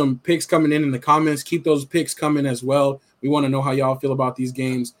see some picks coming in the comments. Keep those picks coming as well. We want to know how y'all feel about these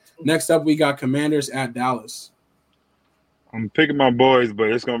games. Next up, we got Commanders at Dallas. I'm picking my boys, but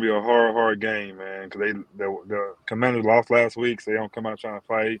it's gonna be a hard game, man. Because the Commanders lost last week, so they don't come out trying to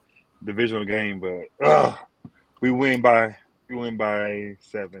fight. Divisional game, but we win by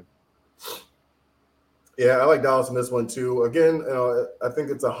 7. Yeah, I like Dallas in this one too. Again, I think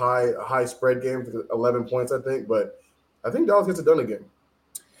it's a high spread game, 11 points, I think, but I think Dallas gets it done again.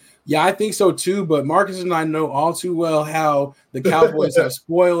 Yeah, I think so too. But Marcus and I know all too well how the Cowboys have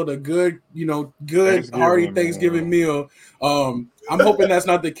spoiled a good hearty Thanksgiving meal. I'm hoping that's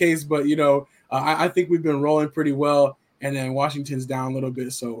not the case, but I think we've been rolling pretty well. And then Washington's down a little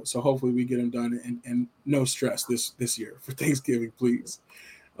bit, so hopefully we get them done and no stress this year for Thanksgiving, please.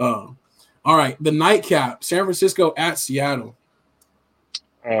 All right, the nightcap, San Francisco at Seattle.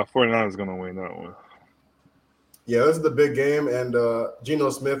 49ers is going to win that one. Yeah, this is the big game, and Geno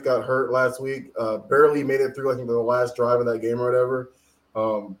Smith got hurt last week. Barely made it through, I think, the last drive of that game or whatever.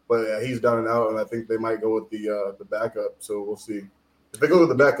 But yeah, he's down and out, and I think they might go with the backup, so we'll see. If they go with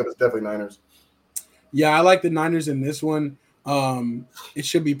the backup, it's definitely Niners. Yeah, I like the Niners in this one. It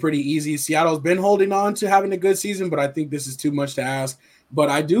should be pretty easy. Seattle's been holding on to having a good season, but I think this is too much to ask. But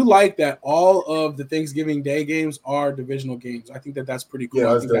I do like that all of the Thanksgiving Day games are divisional games. I think that's pretty cool.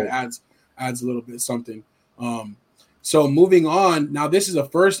 Yeah, I think that adds a little bit something. So moving on, now this is the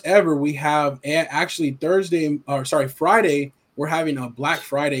first ever we have actually Friday, we're having a Black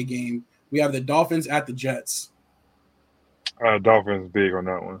Friday game. We have the Dolphins at the Jets. Dolphins big on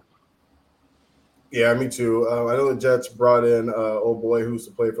that one. Yeah, me too. I know the Jets brought in old boy who used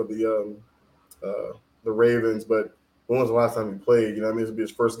to play for the Ravens, but when was the last time he played? You know what I mean? This will be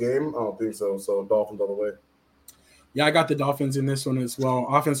his first game. I don't think so. So Dolphins all the way. Yeah, I got the Dolphins in this one as well.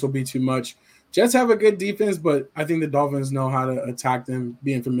 Offense will be too much. Jets have a good defense, but I think the Dolphins know how to attack them,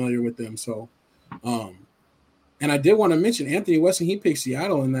 being familiar with them. So, and I did want to mention Anthony Weston. He picked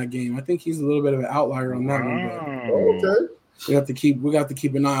Seattle in that game. I think he's a little bit of an outlier on that one, but Okay. we have to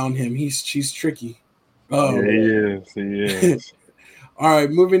keep an eye on him. She's tricky. Yeah, he is. All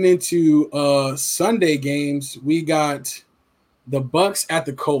right, moving into Sunday games, we got the Bucks at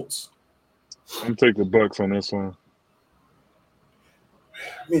the Colts. I'm taking the Bucks on this one.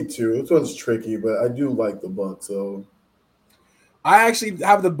 Me too. This one's tricky, but I do like the Bucks. So I actually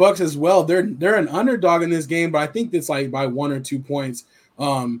have the Bucks as well. They're an underdog in this game, but I think it's like by 1 or 2 points.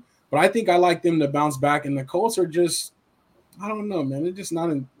 But I think I like them to bounce back, and the Colts are just, I don't know, man. They're just not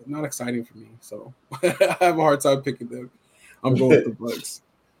exciting for me. So I have a hard time picking them. I'm going with the Bucks.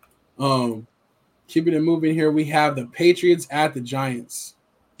 Keeping it moving here, we have the Patriots at the Giants.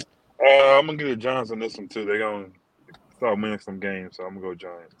 I'm gonna get the Giants on this one too. They're gonna start winning some games, so I'm gonna go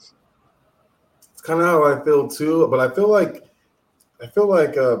Giants. it's kind of how I feel too. But I feel like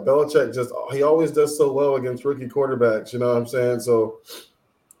Belichick he always does so well against rookie quarterbacks. You know what I'm saying? So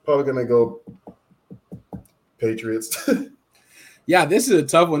probably gonna go Patriots. Yeah, this is a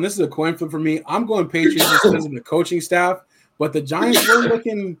tough one. This is a coin flip for me. I'm going Patriots just because of the coaching staff, but the Giants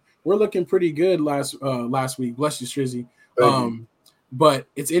we're looking pretty good last week. Bless you, Strizzy. But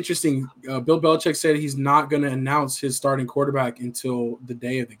it's interesting. Bill Belichick said he's not going to announce his starting quarterback until the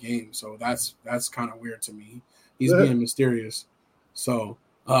day of the game. So that's kind of weird to me. He's being mysterious. So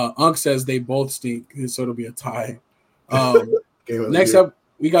Unc says they both stink, so it'll be a tie. Next up,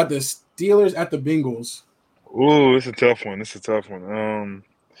 we got the Steelers at the Bengals. Ooh, it's a tough one.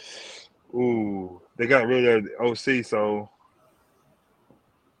 They got rid of the OC, so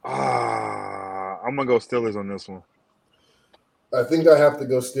I'm gonna go Steelers on this one. I think I have to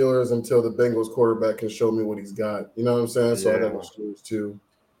go Steelers until the Bengals quarterback can show me what he's got. You know what I'm saying? So I got to go Steelers too.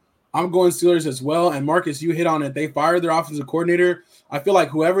 I'm going Steelers as well. And Marcus, you hit on it. They fired their offensive coordinator. I feel like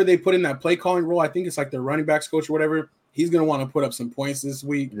whoever they put in that play calling role, I think it's like their running backs coach or whatever, he's going to want to put up some points this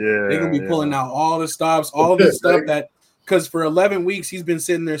week. Yeah, they're going to be pulling out all the stops, all of the stuff that – because for 11 weeks he's been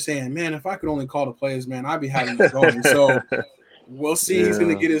sitting there saying, man, if I could only call the plays, man, I'd be having it going. So we'll see. He's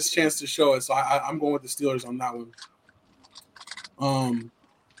going to get his chance to show it. So I'm going with the Steelers on that one.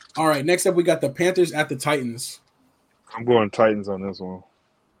 All right, next up we got the Panthers at the Titans. I'm going Titans on this one.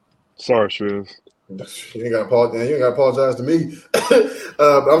 Sorry, Shriz. You ain't got to apologize to me.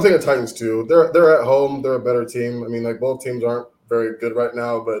 I'm thinking Titans too. They're at home. They're a better team. I mean, like both teams aren't very good right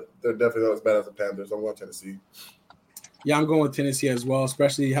now, but they're definitely not as bad as the Panthers. I'm going Tennessee. Yeah, I'm going with Tennessee as well,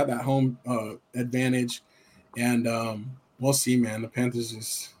 especially you have that home advantage. And we'll see, man. The Panthers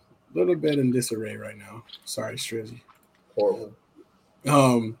is a little bit in disarray right now. Sorry, Strizzy. Horrible.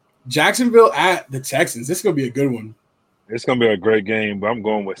 Jacksonville at the Texans. This is going to be a good one. It's going to be a great game, but I'm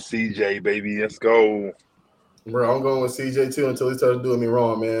going with CJ, baby. Let's go. Bro, I'm going with CJ too until he starts doing me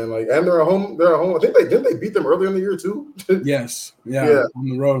wrong, man. Like, and they're at home. I think didn't they beat them earlier in the year too? Yes. Yeah. On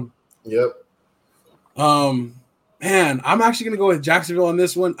the road. Yep. Man, I'm actually going to go with Jacksonville on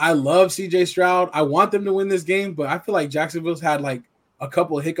this one. I love CJ Stroud. I want them to win this game, but I feel like Jacksonville's had like a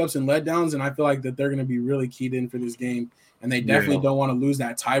couple of hiccups and letdowns, and I feel like that they're going to be really keyed in for this game. And they definitely don't want to lose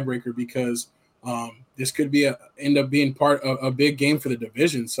that tiebreaker because this could be end up being part of a big game for the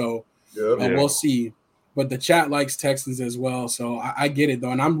division. So we'll see. But the chat likes Texans as well, so I get it though,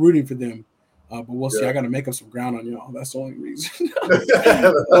 and I'm rooting for them. But we'll see. I got to make up some ground on y'all. That's the only reason.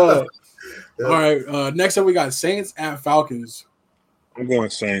 All right. Next up, we got Saints at Falcons. I'm going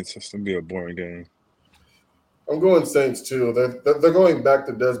Saints. It's gonna be a boring game. I'm going Saints too. They're going back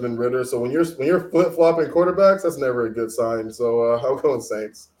to Desmond Ridder. So when you're flip flopping quarterbacks, that's never a good sign. So I'm going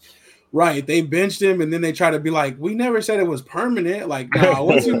Saints. Right, they benched him, and then they try to be like, "We never said it was permanent." Like, nah,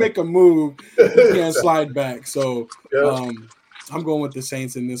 once you make a move, you can't slide back. So, I'm going with the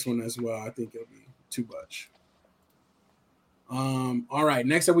Saints in this one as well. I think it'll be too much. All right,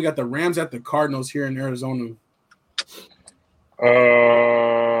 next up we got the Rams at the Cardinals here in Arizona.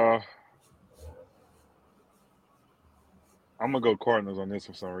 I'm gonna go Cardinals on this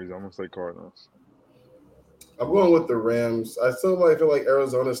for some reason. I'm gonna say Cardinals. I'm going with the Rams. I still feel like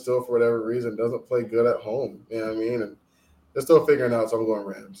Arizona still, for whatever reason, doesn't play good at home. You know what I mean? And they're still figuring out, so I'm going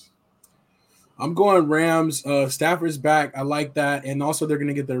Rams. I'm going Rams. Stafford's back. I like that. And also they're going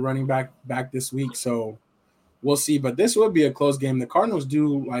to get their running back this week, so we'll see. But this would be a close game. The Cardinals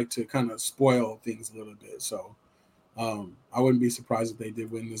do like to kind of spoil things a little bit, so I wouldn't be surprised if they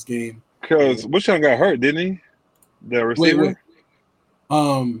did win this game. Because Wishon got hurt, didn't he? The receiver?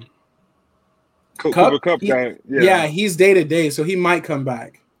 Wait. Cooper Kupp guy. Yeah, he's day to day, so he might come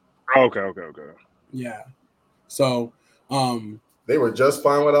back. Okay. Yeah. So, they were just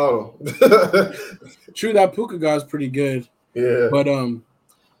fine without him. true that Puka guy is pretty good. Yeah.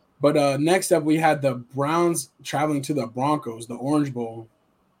 But next up we had the Browns traveling to the Broncos, the Orange Bowl.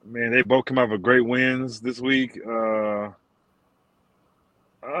 Man, they both come out with great wins this week. I'm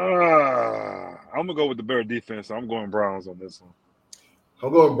gonna go with the better defense. So I'm going Browns on this one.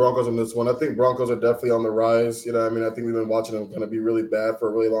 I'm going Broncos on this one. I think Broncos are definitely on the rise. You know what I mean? I think we've been watching them kind of be really bad for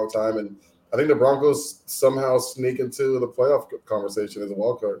a really long time. And I think the Broncos somehow sneak into the playoff conversation as a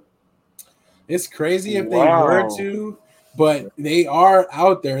wild card. It's crazy if they were to, but they are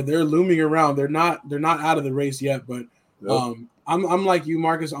out there. They're looming around. They're not out of the race yet. But I'm like you,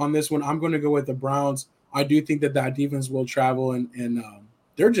 Marcus, on this one. I'm going to go with the Browns. I do think that defense will travel, and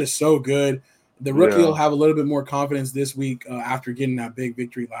they're just so good. The rookie will have a little bit more confidence this week after getting that big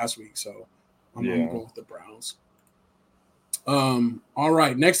victory last week. So I'm going to go with the Browns. All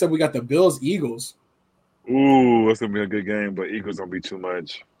right. Next up, we got the Bills-Eagles. Ooh, that's going to be a good game, but Eagles don't be too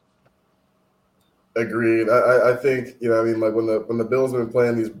much. Agreed. I think, you know, I mean, like when the Bills have been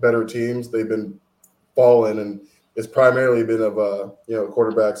playing these better teams, they've been falling, and it's primarily been of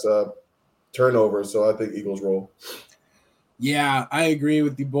quarterbacks turnover. So I think Eagles roll. Yeah, I agree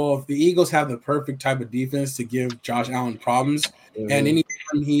with you both. The Eagles have the perfect type of defense to give Josh Allen problems. Mm-hmm. And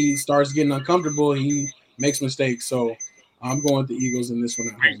anytime he starts getting uncomfortable, he makes mistakes. So I'm going with the Eagles in this one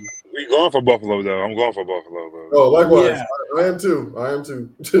at home. We going for Buffalo, though. I'm going for Buffalo, though. Oh, likewise. Yeah. I am too.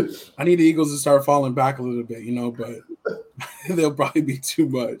 I need the Eagles to start falling back a little bit, but they'll probably be too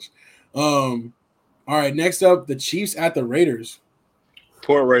much. All right, next up, the Chiefs at the Raiders.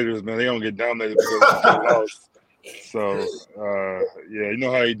 Poor Raiders, man. They don't get dominated because they lost. So, you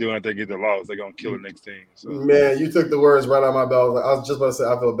know how you do after they get the loss. They're going to kill the next team. So. Man, you took the words right out of my mouth. I was just about to say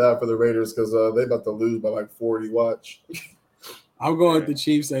I feel bad for the Raiders because they about to lose by like 40. Watch. I'm going with the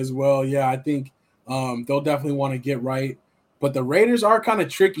Chiefs as well. Yeah, I think they'll definitely want to get right. But the Raiders are kind of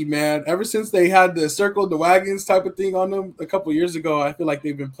tricky, man. Ever since they had the circle the wagons type of thing on them a couple years ago, I feel like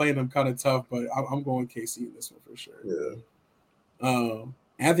they've been playing them kind of tough. But I'm going KC in this one for sure. Yeah.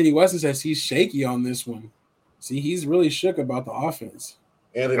 Anthony Weston says he's shaky on this one. See, he's really shook about the offense.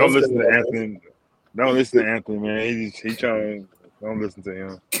 Don't listen to Anthony. Don't listen to Anthony, man. He trying. Don't listen to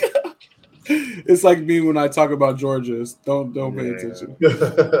him. It's like me when I talk about Georgia. Don't pay attention.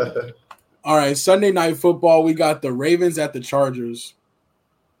 All right, Sunday Night Football. We got the Ravens at the Chargers.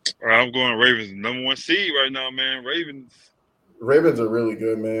 I'm going Ravens, number 1 seed right now, man. Ravens are really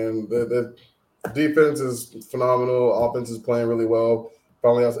good, man. The defense is phenomenal. Offense is playing really well.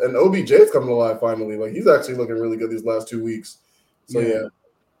 Finally, and OBJ's coming alive finally. Like he's actually looking really good these last 2 weeks. So yeah,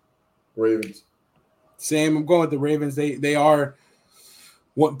 Ravens. Same. I'm going with the Ravens. They are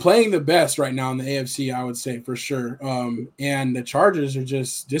playing the best right now in the AFC, I would say for sure. And the Chargers are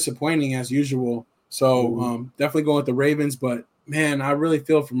just disappointing as usual. So definitely going with the Ravens. But man, I really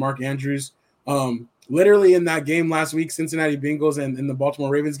feel for Mark Andrews. Literally in that game last week, Cincinnati Bengals and in the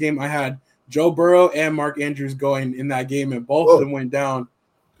Baltimore Ravens game, I had Joe Burrow and Mark Andrews going in that game, and both of them went down.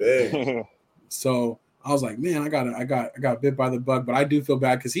 Dang. So I was like, man, I got bit by the bug, but I do feel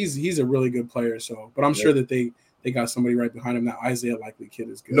bad because he's a really good player. So, but I'm sure that they got somebody right behind him. That Isaiah Likely kid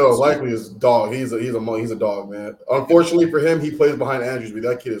is good. No, Likely is dog. He's a dog, man. Unfortunately for him, he plays behind Andrews, but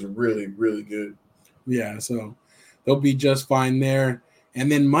that kid is really, really good. Yeah, so they'll be just fine there. And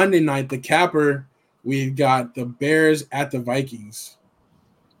then Monday night, the capper, we've got the Bears at the Vikings.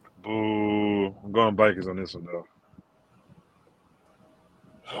 Boo. I'm going Vikings on this one, though.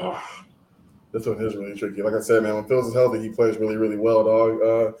 This one is really tricky. Like I said, man, when Fields is healthy, he plays really, really well,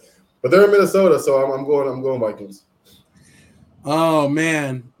 dog. But they're in Minnesota, so I'm going Vikings. Oh,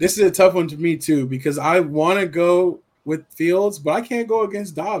 man. This is a tough one to me, too, because I want to go with Fields, but I can't go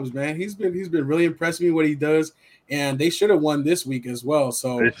against Dobbs, man. He's been really impressing me what he does, and they should have won this week as well.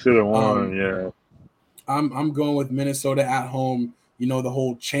 So they should have won, yeah. I'm going with Minnesota at home. You know, the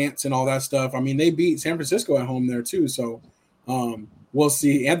whole chants and all that stuff. I mean, they beat San Francisco at home there too. So we'll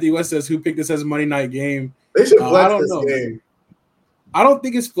see. Anthony West says, who picked this as a Monday night game? They should flex this game. I don't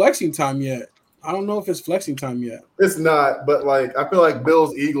think it's flexing time yet. I don't know if it's flexing time yet. It's not, but like I feel like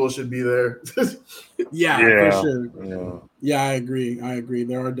Bills Eagles should be there. yeah, for sure. Yeah, I agree.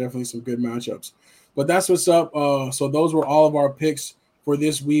 There are definitely some good matchups. But that's what's up. So those were all of our picks for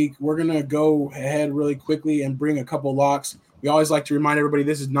this week. We're gonna go ahead really quickly and bring a couple locks. We always like to remind everybody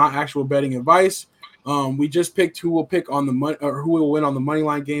this is not actual betting advice. We just picked who will pick on the money or who will win on the money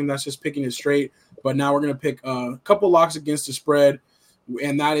line game. That's just picking it straight. But now we're going to pick a couple locks against the spread,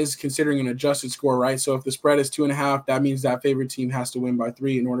 and that is considering an adjusted score, right? So if the spread is 2.5, that means that favorite team has to win by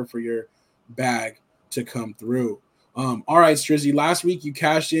 3 in order for your bag to come through. All right, Strizzy, last week you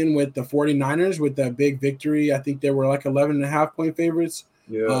cashed in with the 49ers with that big victory. I think they were like 11.5-point favorites.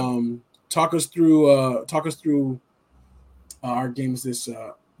 Yeah. Talk us through our games this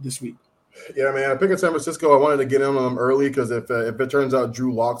week. Yeah, man. I picked San Francisco. I wanted to get in on them early because if it turns out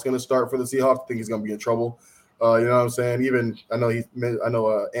Drew Lock's going to start for the Seahawks, I think he's going to be in trouble. You know what I'm saying? Even I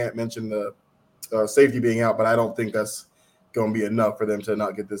know Ant mentioned the safety being out, but I don't think that's going to be enough for them to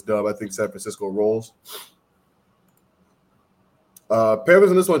not get this dub. I think San Francisco rolls.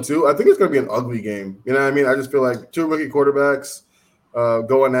 Panthers in this one too. I think it's going to be an ugly game. You know what I mean? I just feel like two rookie quarterbacks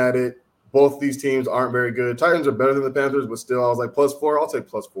going at it. Both these teams aren't very good. Titans are better than the Panthers, but still, I was like +4. I'll take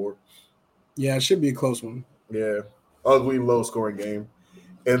 +4. Yeah, it should be a close one. Yeah, ugly, low-scoring game.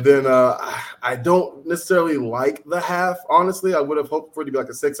 And then I don't necessarily like the half. Honestly, I would have hoped for it to be like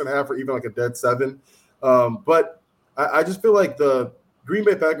a 6.5 or even like a dead 7. But I just feel like the Green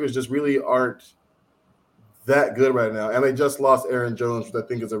Bay Packers just really aren't that good right now. And they just lost Aaron Jones, which I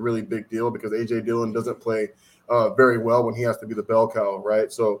think is a really big deal because A.J. Dillon doesn't play very well when he has to be the bell cow, right?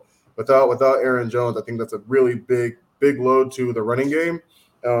 So without Aaron Jones, I think that's a really big load to the running game.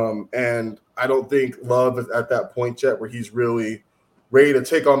 And I don't think Love is at that point yet where he's really ready to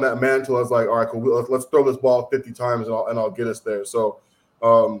take on that mantle. I was like, all right, cool. Let's throw this ball 50 times and I'll get us there. So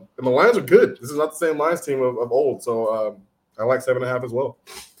and the Lions are good. This is not the same Lions team of old. So I like 7.5 as well.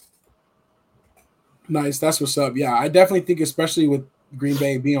 Nice. That's what's up. Yeah, I definitely think, especially with Green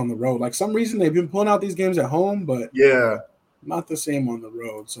Bay being on the road, like some reason they've been pulling out these games at home, but yeah, not the same on the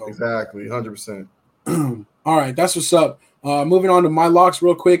road. So exactly, 100%. All right, that's what's up. Moving on to my locks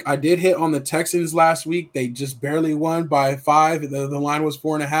real quick. I did hit on the Texans last week. They just barely won by 5. The line was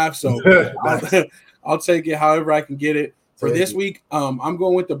 4.5. So I'll take it however I can get it. For this week, I'm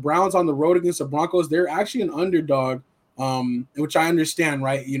going with the Browns on the road against the Broncos. They're actually an underdog, which I understand,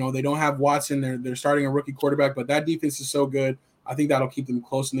 right? You know, they don't have Watson. They're starting a rookie quarterback, but that defense is so good. I think that'll keep them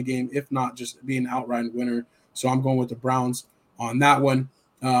close in the game, if not just be an outright winner. So I'm going with the Browns on that one.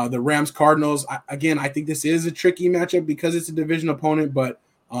 The Rams-Cardinals, I think this is a tricky matchup because it's a division opponent, but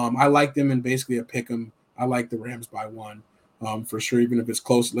I like them in basically a pick 'em. I like the Rams by 1 for sure, even if it's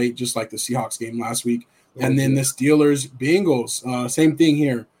close late, just like the Seahawks game last week. And then the Steelers-Bengals, same thing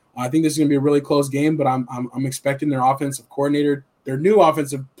here. I think this is going to be a really close game, but I'm expecting their offensive coordinator, their new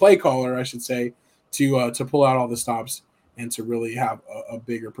offensive play caller, I should say, to pull out all the stops and to really have a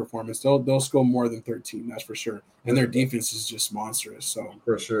bigger performance. They'll score more than 13, that's for sure. And their defense is just monstrous. So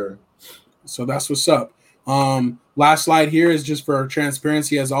for sure. So that's what's up. Last slide here is just for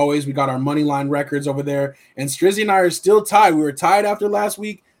transparency. As always, we got our money line records over there. And Strizzy and I are still tied. We were tied after last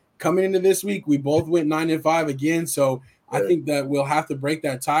week. Coming into this week, we both went 9-5 again. So I think that we'll have to break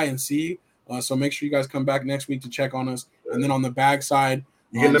that tie and see. So make sure you guys come back next week to check on us. And then on the bag side,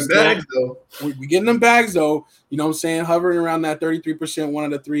 you getting them bags though. We getting them bags though. You know what I'm saying? Hovering around that 33%, 1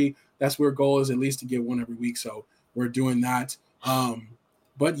 out of 3. That's where our goal is, at least to get one every week. So we're doing that.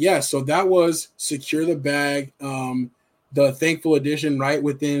 But yeah, so that was Secure the Bag, the thankful edition right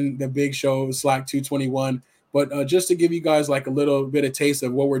within the big show, SLAC 221. But just to give you guys like a little bit of taste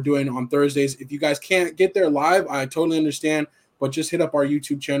of what we're doing on Thursdays, if you guys can't get there live, I totally understand. But just hit up our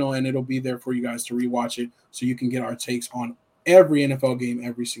YouTube channel and it'll be there for you guys to rewatch it so you can get our takes on every NFL game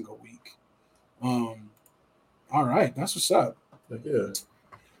every single week. All right, that's what's up. Yeah.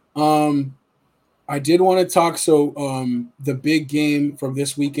 I did want to talk. So the big game from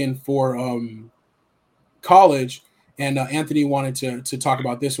this weekend for college, and Anthony wanted to talk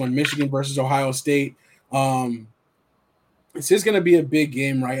about this one: Michigan versus Ohio State. This is going to be a big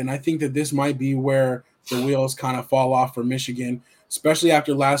game, right? And I think that this might be where the wheels kind of fall off for Michigan, especially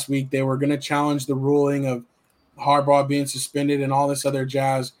after last week. They were going to challenge the ruling of Harbaugh being suspended and all this other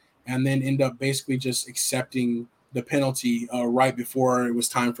jazz, and then end up basically just accepting the penalty right before it was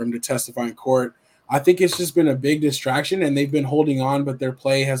time for him to testify in court. I think it's just been a big distraction, and they've been holding on, but their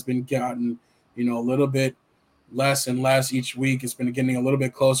play has been gotten, a little bit less and less each week. It's been getting a little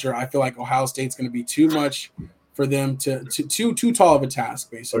bit closer. I feel like Ohio State's going to be too much for them to too tall of a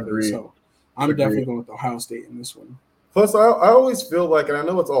task, basically. Agreed. So I'm definitely going with Ohio State in this one. Plus, I always feel like, and I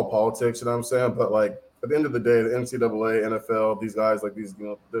know it's all politics, you know what I'm saying, but like at the end of the day, the NCAA, NFL, these guys, like these,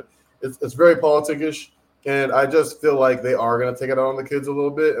 it's very politic-ish. And I just feel like they are going to take it out on the kids a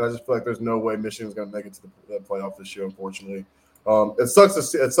little bit. And I just feel like there's no way Michigan's going to make it to the playoff this year, unfortunately. It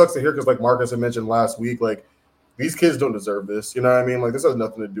sucks to hear because, like Marcus had mentioned last week, like these kids don't deserve this. You know what I mean? Like this has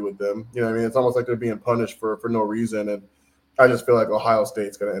nothing to do with them. You know what I mean? It's almost like they're being punished for no reason. And I just feel like Ohio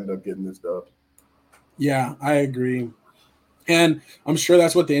State's going to end up getting this dub. Yeah, I agree. And I'm sure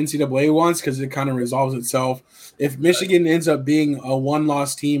that's what the NCAA wants because it kind of resolves itself. If Michigan ends up being a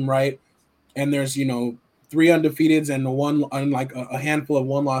one-loss team, right, and there's 3 undefeateds and like a handful of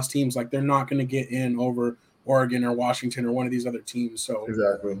 1-loss teams, like they're not going to get in over Oregon or Washington or one of these other teams. So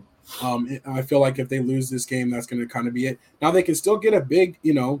exactly. I feel like if they lose this game, that's going to kind of be it. Now they can still get a big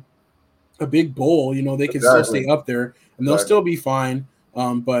bowl. They can still stay up there and they'll still be fine.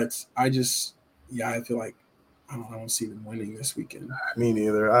 But I feel like I don't see them winning this weekend. Me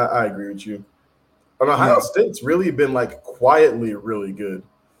neither. I agree with you. But Ohio State's really been like quietly really good.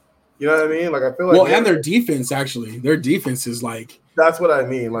 You know what I mean? Like I feel like and their defense is like that's what I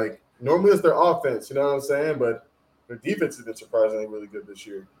mean. Like normally it's their offense, you know what I'm saying? But their defense has been surprisingly really good this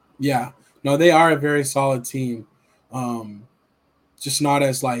year. Yeah. No, they are a very solid team. Just not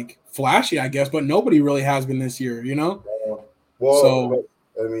as like flashy, I guess, but nobody really has been this year, I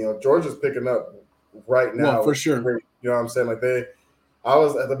mean, Georgia's picking up right now. Well, for sure. You know what I'm saying? Like I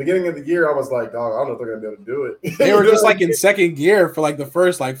was at the beginning of the year, I was like, dog, I don't know if they're gonna be able to do it. They were just like in second gear for like the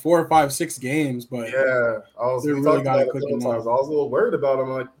first like 4 or 5, 6 games, but yeah, we really talked got about it a couple times. I was a little worried about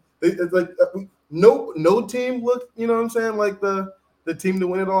them. Like it's like no team looked, you know what I'm saying, like the team to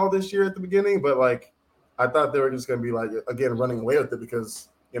win it all this year at the beginning, but like I thought they were just gonna be like again running away with it because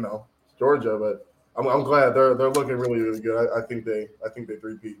Georgia, but I'm glad they're looking really really good. I think they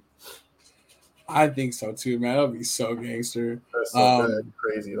three-peat. I think so too, man. That'll be so gangster. That's so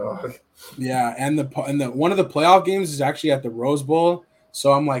crazy, dog. Yeah, and the one of the playoff games is actually at the Rose Bowl.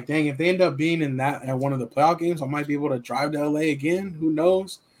 So I'm like, dang, if they end up being in that at one of the playoff games, I might be able to drive to LA again. Who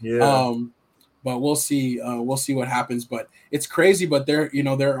knows? Yeah. But we'll see. We'll see what happens. But it's crazy. But there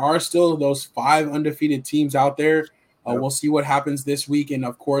are still those 5 undefeated teams out there. We'll see what happens this week, and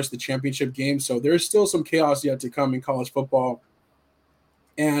of course the championship game. So there's still some chaos yet to come in college football.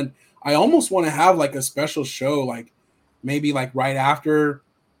 And I almost want to have like a special show, like maybe like right after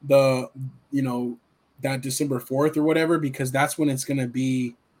the that December 4th or whatever, because that's when it's going to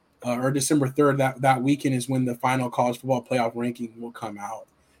be, or December 3rd. That weekend is when the final college football playoff ranking will come out.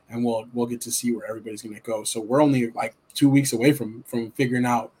 And we'll get to see where everybody's going to go. So we're only like 2 weeks away from figuring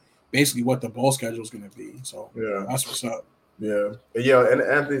out basically what the bowl schedule is going to be. So that's what's up. Yeah. And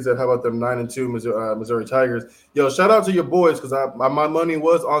Anthony said, how about them 9-2 Missouri Tigers? Yo, shout out to your boys because my money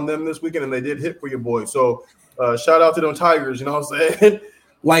was on them this weekend and they did hit for your boys. So shout out to them Tigers. You know what I'm saying?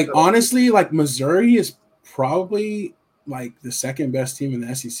 Like honestly, like Missouri is probably like the second best team in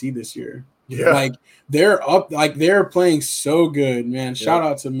the SEC this year. Yeah, like they're up, like they're playing so good, man. Shout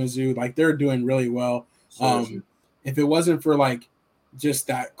out to Mizzou, like they're doing really well. If it wasn't for like just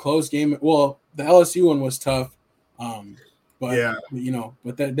that close game, well, the LSU one was tough, but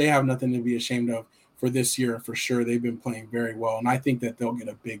they have nothing to be ashamed of for this year for sure. They've been playing very well, and I think that they'll get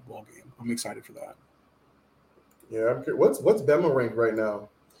a big bowl game. I'm excited for that. Yeah, what's Bama ranked right now?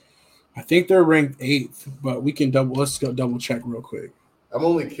 I think they're ranked 8th, but let's go double check real quick. I'm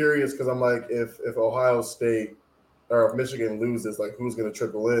only curious because I'm like, if Ohio State or if Michigan loses, like who's going to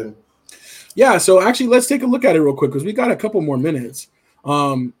trickle in? Yeah, so actually, let's take a look at it real quick because we got a couple more minutes.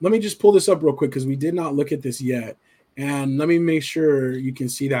 Let me just pull this up real quick because we did not look at this yet, and let me make sure you can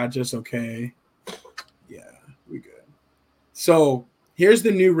see that just okay. Yeah, we good. So here's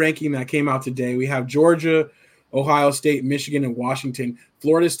the new ranking that came out today. We have Georgia, Ohio State, Michigan, and Washington.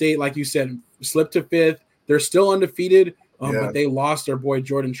 Florida State, like you said, slipped to 5th. They're still undefeated. But they lost their boy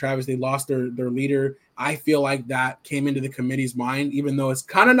Jordan Travis. They lost their leader. I feel like that came into the committee's mind, even though it's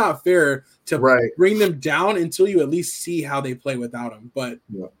kind of not fair to bring them down until you at least see how they play without him. But,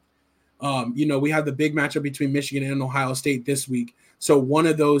 we have the big matchup between Michigan and Ohio State this week. So one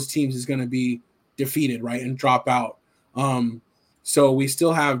of those teams is going to be defeated, right, and drop out. So we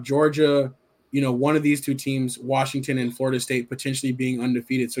still have Georgia, one of these two teams, Washington and Florida State, potentially being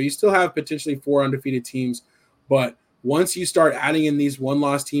undefeated. So you still have potentially 4 undefeated teams, but once you start adding in these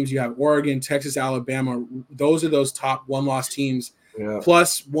 1-loss teams, you have Oregon, Texas, Alabama. Those are those top 1-loss teams. Yeah.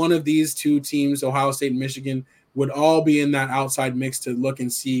 Plus one of these 2 teams, Ohio State and Michigan, would all be in that outside mix to look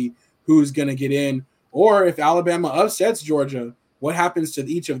and see who's going to get in. Or if Alabama upsets Georgia, what happens to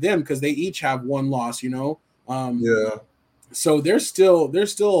each of them? Because they each have 1 loss, So there's still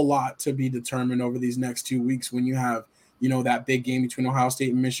a lot to be determined over these next 2 weeks when you have, that big game between Ohio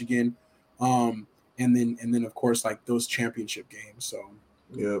State and Michigan. And then of course like those championship games. So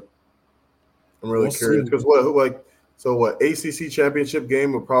I'm really curious because what ACC championship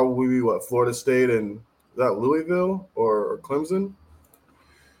game would probably be Florida State and is that Louisville or Clemson?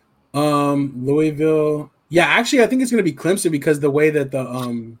 Louisville. Yeah, actually I think it's going to be Clemson because the way that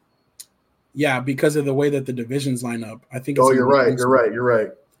because of the way that the divisions line up. I think. You're right. You're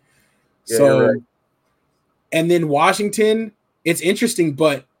right. Yeah, so, right. And then Washington. It's interesting,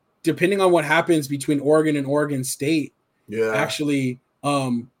 but depending on what happens between Oregon and Oregon State, actually,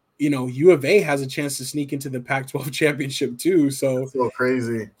 U of A has a chance to sneak into the Pac-12 championship too. So That's so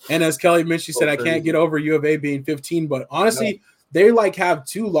crazy. And as Kelly mentioned, she said, I can't get over U of A being 15, but honestly, they like have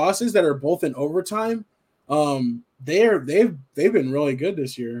 2 losses that are both in overtime. They've been really good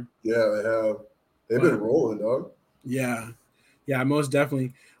this year. Yeah, they have. They've been rolling, dog. Yeah, most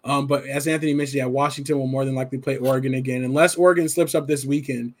definitely. But as Anthony mentioned, Washington will more than likely play Oregon again, unless Oregon slips up this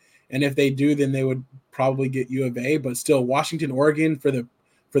weekend. And if they do, then they would probably get U of A. But still, Washington, Oregon for the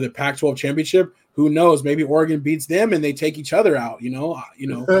Pac-12 championship. Who knows? Maybe Oregon beats them and they take each other out.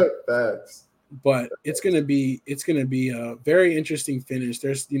 Facts. But it's gonna be a very interesting finish.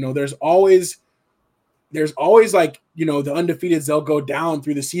 There's always like the undefeateds, they'll go down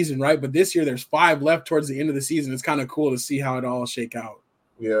through the season, right? But this year there's 5 left towards the end of the season. It's kind of cool to see how it all shake out.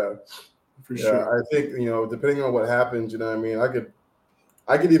 Yeah, for sure. I think depending on what happens,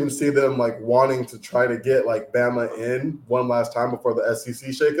 I could even see them like wanting to try to get like Bama in one last time before the SEC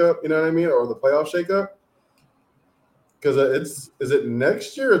shakeup. You know what I mean, or the playoff shakeup. Because is it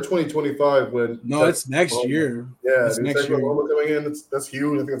next year or 2025 when? No, it's next year. Yeah, it's next year. Coming in, that's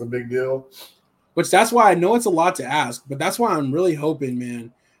huge. I think it's a big deal. That's why I know it's a lot to ask, but that's why I'm really hoping,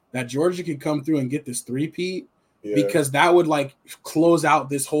 man, that Georgia can come through and get this 3-peat, because that would like close out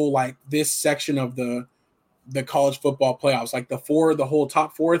this whole like this section of the college football playoffs, like the whole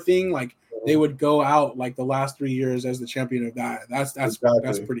top 4 thing. Like they would go out like the last 3 years as the champion of that. That's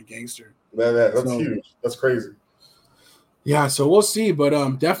pretty gangster. That's huge. That's crazy. Yeah, so we'll see, but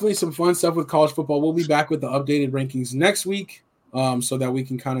definitely some fun stuff with college football. We'll be back with the updated rankings next week, so that we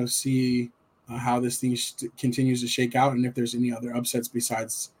can kind of see how this thing continues to shake out, and if there's any other upsets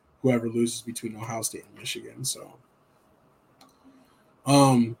besides whoever loses between Ohio State and Michigan. So,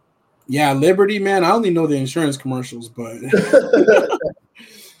 Liberty, man, I only know the insurance commercials, but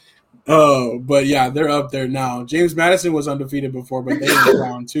but yeah, they're up there now. James Madison was undefeated before, but they went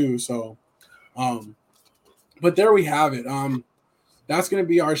down too. So, but there we have it. That's going to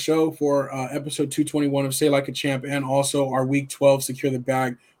be our show for episode 221 of Say Like a Champ, and also our week 12 Secure the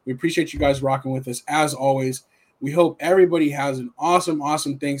Bag. We appreciate you guys rocking with us as always. We hope everybody has an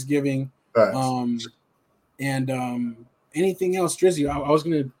awesome Thanksgiving. Anything else, Drizzy? I was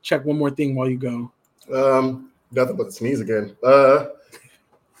going to check one more thing while you go. Nothing but sneeze again.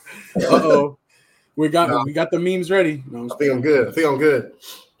 We got the memes ready. No, I think I'm good.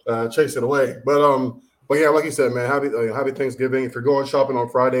 Chase it away. But yeah, like you said, man, happy Thanksgiving. If you're going shopping on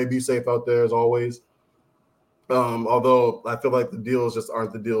Friday, be safe out there as always. Although I feel like the deals just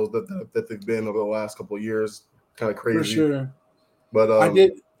aren't the deals that they've been over the last couple of years. Kind of crazy. For sure. But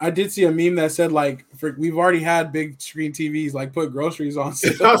I did see a meme that said like we've already had big screen TVs, like put groceries on.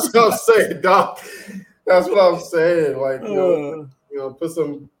 That's what I'm saying, Doc. That's what I'm saying. Like put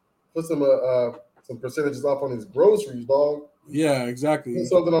some percentages off on these groceries, dog. Yeah, exactly. Put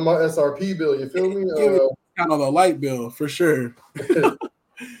something on my SRP bill. You feel me? Kind of the light bill for sure.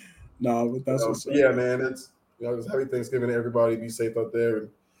 No, but that's what's up. Yeah, man. It's just happy Thanksgiving to everybody. Be safe out there.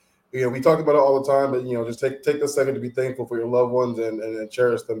 And we talk about it all the time, but just take a second to be thankful for your loved ones and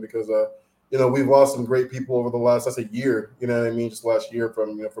cherish them, because we've lost some great people over the last, let's say, year. You know what I mean? Just last year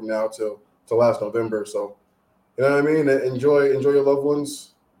from now till last November. So you know what I mean? Enjoy your loved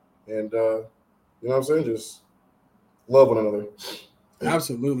ones, and you know what I'm saying? Just love one another.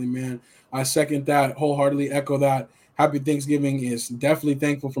 Absolutely, man. I second that, wholeheartedly echo that. Happy Thanksgiving. Is definitely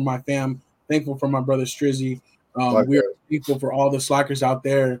thankful for my fam, thankful for my brother Strizzy. We're thankful for all the slackers out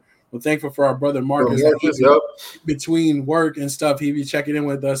there. We're thankful for our brother Marcus. Between work and stuff, he be checking in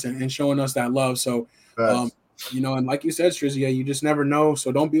with us and showing us that love. So, and like you said, Strizzy, you just never know.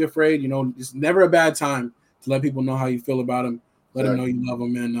 So don't be afraid. It's never a bad time to let people know how you feel about them. Let them know you love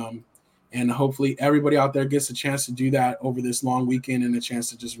them. And hopefully everybody out there gets a chance to do that over this long weekend and a chance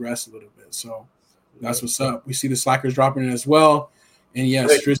to just rest a little bit. So that's what's up. We see the slackers dropping in as well. And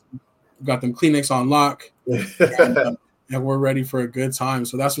yes, Strizzy got them Kleenex on lock. And we're ready for a good time.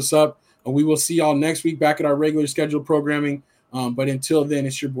 So that's what's up. We will see y'all next week back at our regular scheduled programming. But until then,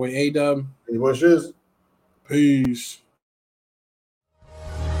 it's your boy A-Dub. Peace.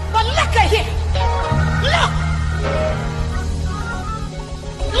 But look at here. Look.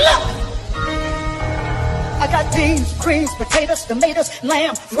 I got beans, greens, potatoes, tomatoes,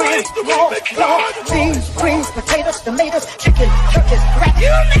 lamb, ram, raw, beans, greens, potatoes, tomatoes, chicken, turkeys, rat,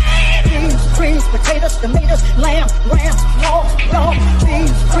 you name beans, greens, potatoes, tomatoes, lamb, ram, raw,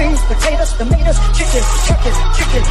 beans, greens, potatoes, tomatoes, chicken, turkeys, chicken.